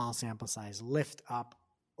 in their small sample size, lift up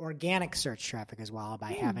organic search traffic as well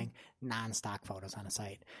by having non-stock photos on a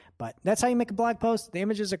site. But that's how you make a blog post. The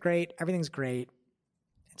images are great. Everything's great.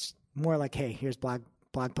 It's more like, hey, here's blog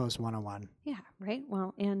post 101. Yeah, right?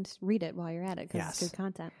 Well, and read it while you're at it because it's good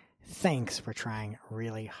content. Thanks for trying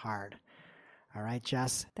really hard. All right,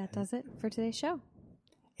 Jess. That does it for today's show.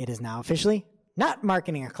 It is now officially not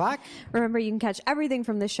Marketing O'Clock. Remember, you can catch everything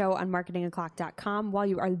from the show on marketingoclock.com. While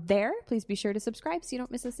you are there, please be sure to subscribe so you don't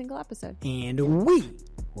miss a single episode. And we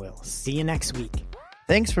will see you next week.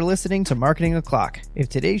 Thanks for listening to Marketing O'Clock. If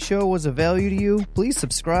today's show was of value to you, please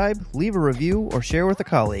subscribe, leave a review, or share with a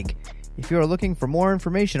colleague. If you are looking for more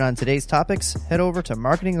information on today's topics, head over to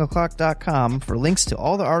marketingoclock.com for links to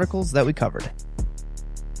all the articles that we covered.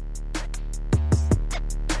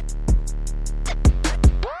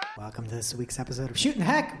 Welcome to this week's episode of Shootin' the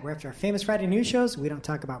Heck, where after our famous Friday news shows, we don't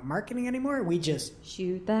talk about marketing anymore. We just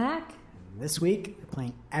shoot the heck. This week, we're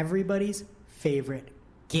playing everybody's favorite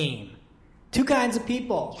game. Two kinds of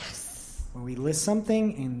people. Yes. Where we list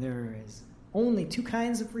something and there is only two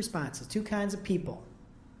kinds of responses, two kinds of people.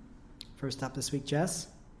 First up this week, Jess.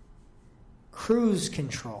 Cruise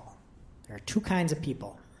control. There are two kinds of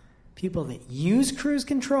people. People that use cruise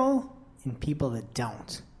control and people that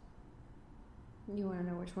don't. You want to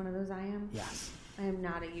know which one of those I am? Yes. I am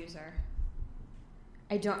not a user.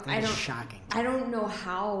 That is shocking. I don't know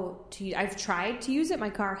how to. I've tried to use it. My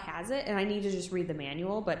car has it, and I need to just read the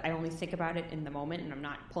manual. But I only think about it in the moment, and I'm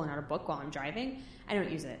not pulling out a book while I'm driving. I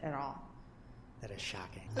don't use it at all. That is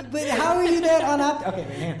shocking. But how are you that unopt? Okay,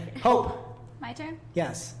 hang on. Hope. My turn?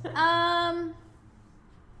 Yes.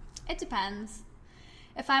 It depends.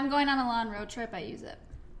 If I'm going on a long road trip, I use it.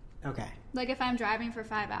 Okay. Like if I'm driving for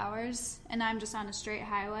 5 hours and I'm just on a straight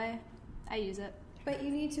highway, I use it. But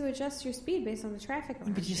you need to adjust your speed based on the traffic. But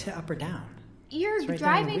you just hit up or down. You're It's right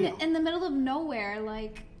down the driving wheel. in the middle of nowhere,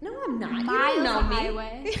 like No, I'm not. You miles don't know of me.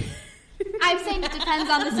 highway. I'm saying it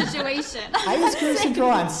depends on the situation. I use cruise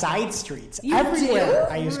control on side streets. You Everywhere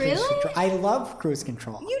do? I use cruise Really? control. I love cruise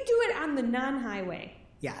control. You do it on the non-highway.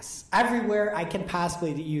 Yes. Everywhere I can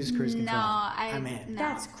possibly use cruise control. I'm in. No.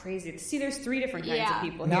 That's crazy. See, there's 3 different kinds Yeah. of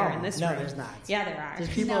people No, here in this no, room. there's not. Yeah, there are. There's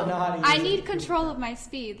people No. that know how to use I it. need control of my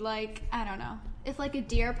speed. Like, I don't know. If like a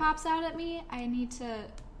deer pops out at me, I need to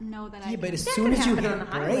know that I Yeah, but can. as That soon can as you happen hit on the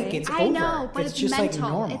break, highway. it's I over. know, but it's just mental.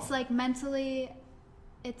 like normal. It's like mentally,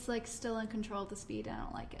 it's like still in control of the speed. I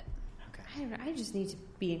don't like it. Okay. I don't know. I just need to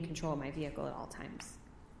be in control of my vehicle at all times.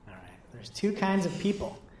 All right. There's two kinds of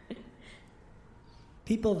people.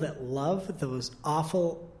 People that love those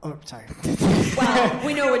awful... Oh, sorry. Well,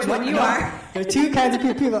 we know which one you are. There are two kinds of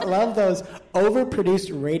people that love those overproduced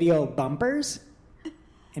radio bumpers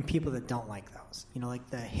and people that don't like those. You know, like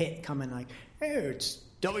the hit coming like, hey, it's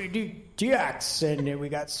WDX and we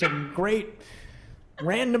got some great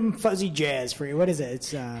random fuzzy jazz for you. What is it?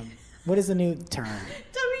 It's what is the new term?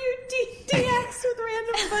 WDX with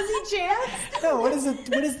random fuzzy jazz? No, what is it?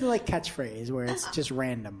 What is the like catchphrase where it's just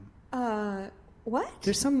random? What?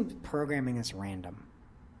 There's some programming that's random.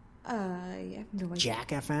 I have no idea. Jack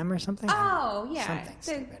FM or something? Oh, yeah. Something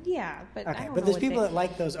stupid. Yeah, but I Okay, don't but know there's what people they- that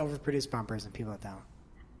like those overproduced bumpers and people that don't.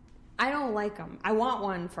 I don't like them. I want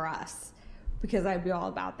one for us because I'd be all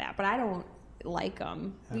about that, but I don't like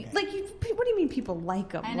them. Okay. Like, what do you mean people like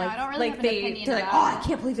them? I know, like, I don't really like have an opinion they're like, about oh, I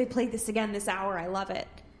can't believe they played this again this hour. I love it.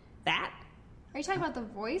 That? Are you talking about the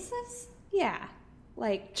voices? Yeah.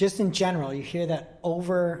 Like, Just in general, you hear that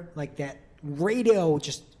over, like that radio,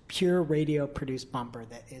 just pure radio produced bumper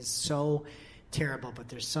that is so terrible, but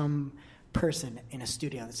there's some person in a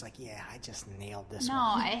studio that's like, yeah, I just nailed this No,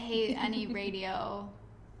 one. I hate any radio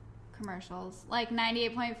commercials. Like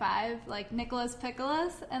 98.5, like Nicholas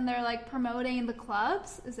Pickles, and they're like promoting the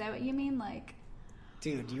clubs. Is that what you mean? Like,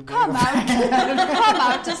 Dude, you come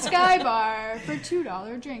out to Sky Bar for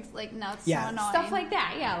 $2 drinks. Like, no, it's Yeah. so annoying. stuff like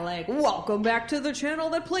that. Yeah, like, welcome back to the channel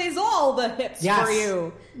that plays all the hits Yes. for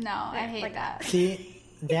you. No, I hate Like- that. See,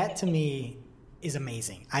 that to me is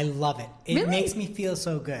amazing. I love it. It Really? makes me feel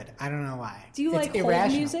so good. I don't know why. Do you It's like irrational.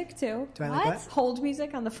 hold music too? Do I like What? what? Hold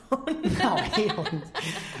music on the phone? No,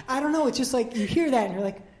 I don't know. It's just like you hear that and you're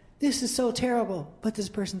like, this is so terrible, but this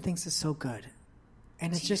person thinks it's so good.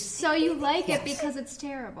 And it's just, So you like Yes. it because it's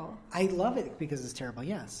terrible. I love it because it's terrible,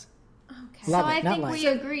 yes. Okay. Love so it, I not think like we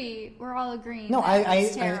agree. We're all agreeing. No, that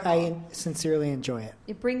it's I terrible. sincerely enjoy it.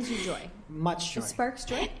 It brings you joy. Much joy. It sparks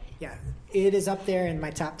joy. Yeah, it is up there in my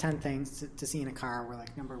top 10 things to see in a car where,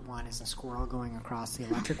 like, number one is a squirrel going across the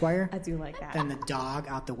electric wire. I do like that. Then the dog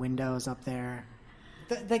out the window is up there.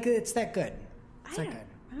 Like, it's that good. It's I that don't-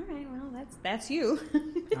 good. All right, well, that's you.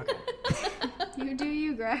 Okay. You do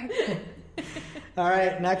you, Greg. All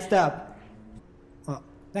right, next up. Well,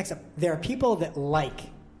 next up, there are people that like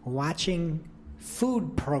watching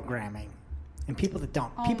food programming and people that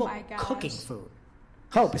don't. Oh People my gosh. cooking food.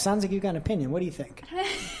 Hope, it sounds like you've got an opinion. What do you think?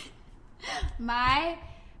 My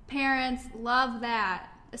parents love that,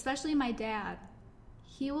 especially my dad.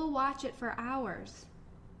 He will watch it for hours.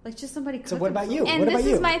 Like just somebody So cooking what about you? And What this about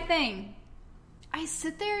you? is my thing. I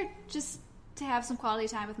sit there just to have some quality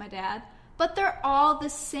time with my dad, but they're all the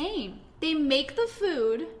same. They make the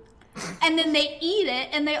food, and then they eat it,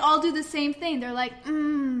 and they all do the same thing. They're like,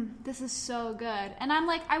 this is so good. And I'm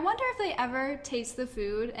like, I wonder if they ever taste the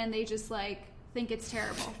food and they just like think it's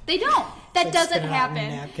terrible. They don't. That Like doesn't spit it out in a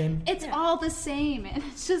happen. napkin. It's all the same, and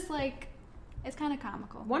it's just like, it's kind of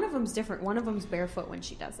comical. One of them's different. One of them's barefoot when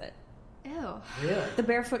she does it. Ew. Really? The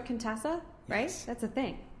barefoot Contessa, right? Yes. That's a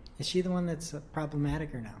thing. Is she the one that's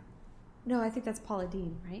problematic or no? No, I think that's Paula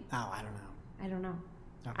Deen, right? Oh, I don't know. I don't know.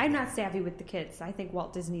 Okay. I'm not savvy with the kids. I think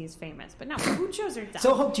Walt Disney is famous, but no, who chose her?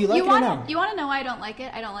 So, Hope, do you like You it or want no? you want to know why I don't like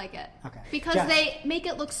it? I don't like it. Okay. Because Jess. they make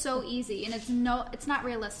it look so easy, and it's not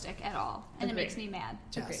realistic at all, and Agreed. it makes me mad.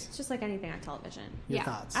 Jess, Agreed. It's just like anything on television. your Yeah.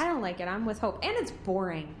 thoughts? I don't like it. I'm with Hope, and it's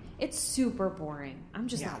boring. It's super boring. I'm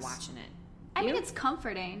just not Yes. watching it. I mean, You? it's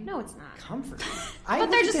comforting. No, it's not. Comfort.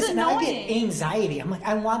 But they're just and I get annoying. anxiety. I'm like,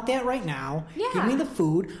 I want that right now. Yeah. Give me the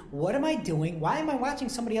food. What am I doing? Why am I watching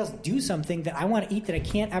somebody else do something that I want to eat that I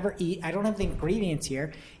can't ever eat? I don't have the ingredients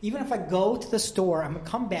here. Even if I go to the store, I'm going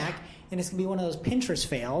to come back and it's going to be one of those Pinterest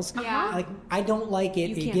fails. Yeah. Like, I don't like it.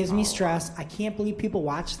 You It can't gives me follow stress. I can't believe people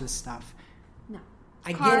watch this stuff. No. I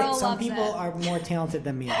get Carl it. Some loves people it. are more talented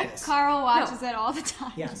than me at this. Carl watches it all the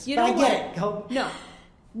time. Yes. You but know I get what? it. Hope. No.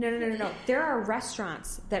 No. There are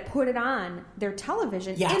restaurants that put it on their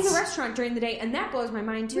television Yes. in the restaurant during the day, and that blows my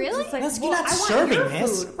mind too. 'cause Really? It's like, That's- well, you're not I want serving your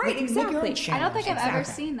this. food. Right, Make your own exactly. channel. I don't think I've ever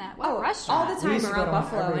Exactly. seen that. What Oh, restaurant? all the We time used to go around to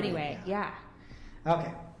Buffalo every day, anyway. yeah. Yeah.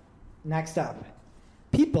 Okay. Next up,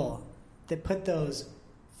 people that put those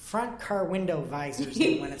front car window visors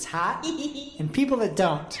in when it's hot, and people that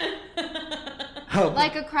don't. Hope.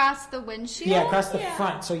 Like across the windshield? Yeah, across the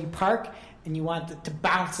front. So you park and you want to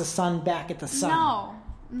bounce the sun back at the sun. No.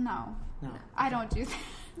 No. I don't do that.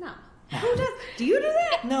 No. Who does? Do you do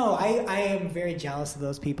that? No, I am very jealous of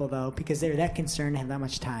those people though because they're that concerned and have that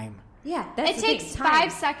much time. Yeah, that's It the takes thing, time.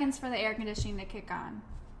 5 seconds for the air conditioning to kick on.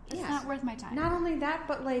 It's Yes. not worth my time. Not only that,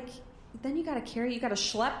 but like, then you got to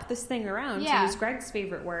schlep this thing around. Yeah. To use Greg's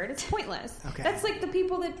favorite word, it's pointless. Okay. That's like the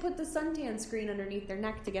people that put the suntan screen underneath their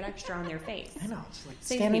neck to get extra on their face. I know. Just like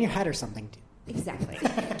Same stand on your people. head or something. Exactly.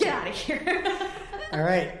 Get out of here. All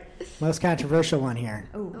right. Most controversial one here.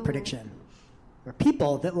 Ooh. Prediction. There are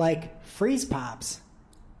people that like freeze pops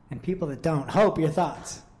and people that don't. Hope, your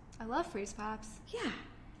thoughts. I love freeze pops. Yeah.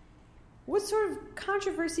 What sort of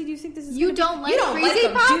controversy do you think this is? You gonna be? don't like you don't Freezy like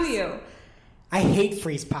them, Pops? do you? I hate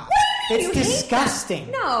freeze pops. You It's hate disgusting.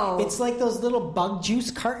 them? No. It's like those little bug juice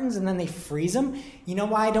cartons and then they freeze them. You know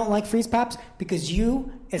why I don't like freeze pops? Because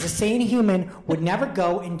you, as a sane human, would never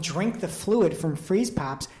go and drink the fluid from freeze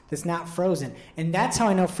pops that's not frozen. And that's how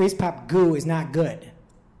I know freeze pop goo is not good.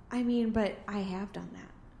 I mean, but I have done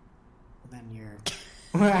that. Then you're...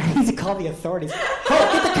 I need to call the authorities. Oh,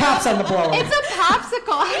 get the cops on the blower. It's a popsicle.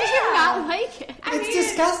 How do you not like it? It's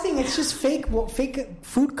disgusting. It's just fake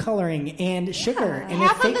food coloring and sugar and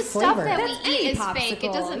Half a fake of the stuff flavor. that That's we eat any is fake. It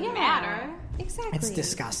popsicle, doesn't yeah. matter. Exactly. It's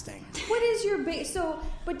disgusting. What is your base? So,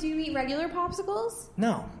 but do you eat regular popsicles?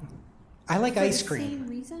 No, I like For ice the cream. same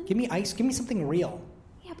reason? Give me ice. Give me something real.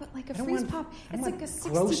 Yeah, but like a I don't freeze want- pop, I it's don't like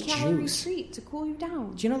a want gross 60-calorie juice. treat to cool you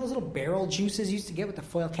down. Do you know those little barrel juices you used to get with the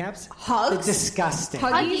foil caps? Hugs? They're disgusting.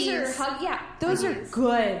 Huggies yeah, those are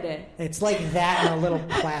good. It's like that in a little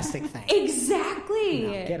plastic thing. Exactly.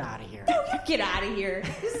 No, get out of here. Get out of here.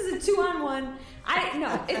 This is a 2-on-1.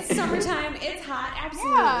 No, it's summertime. It's hot.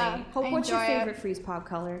 Absolutely. Yeah, Hope, what's your enjoy it. favorite freeze pop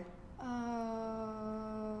color?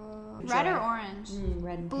 Red or orange?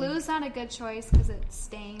 Red and pink. Blue's not a good choice because it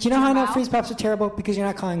stains. Do you know how I your know mouth. freeze pops are terrible? Because you're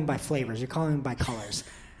not calling them by flavors. You're calling them by colors.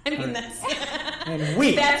 I mean, that's And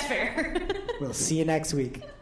we fair. will see you next week.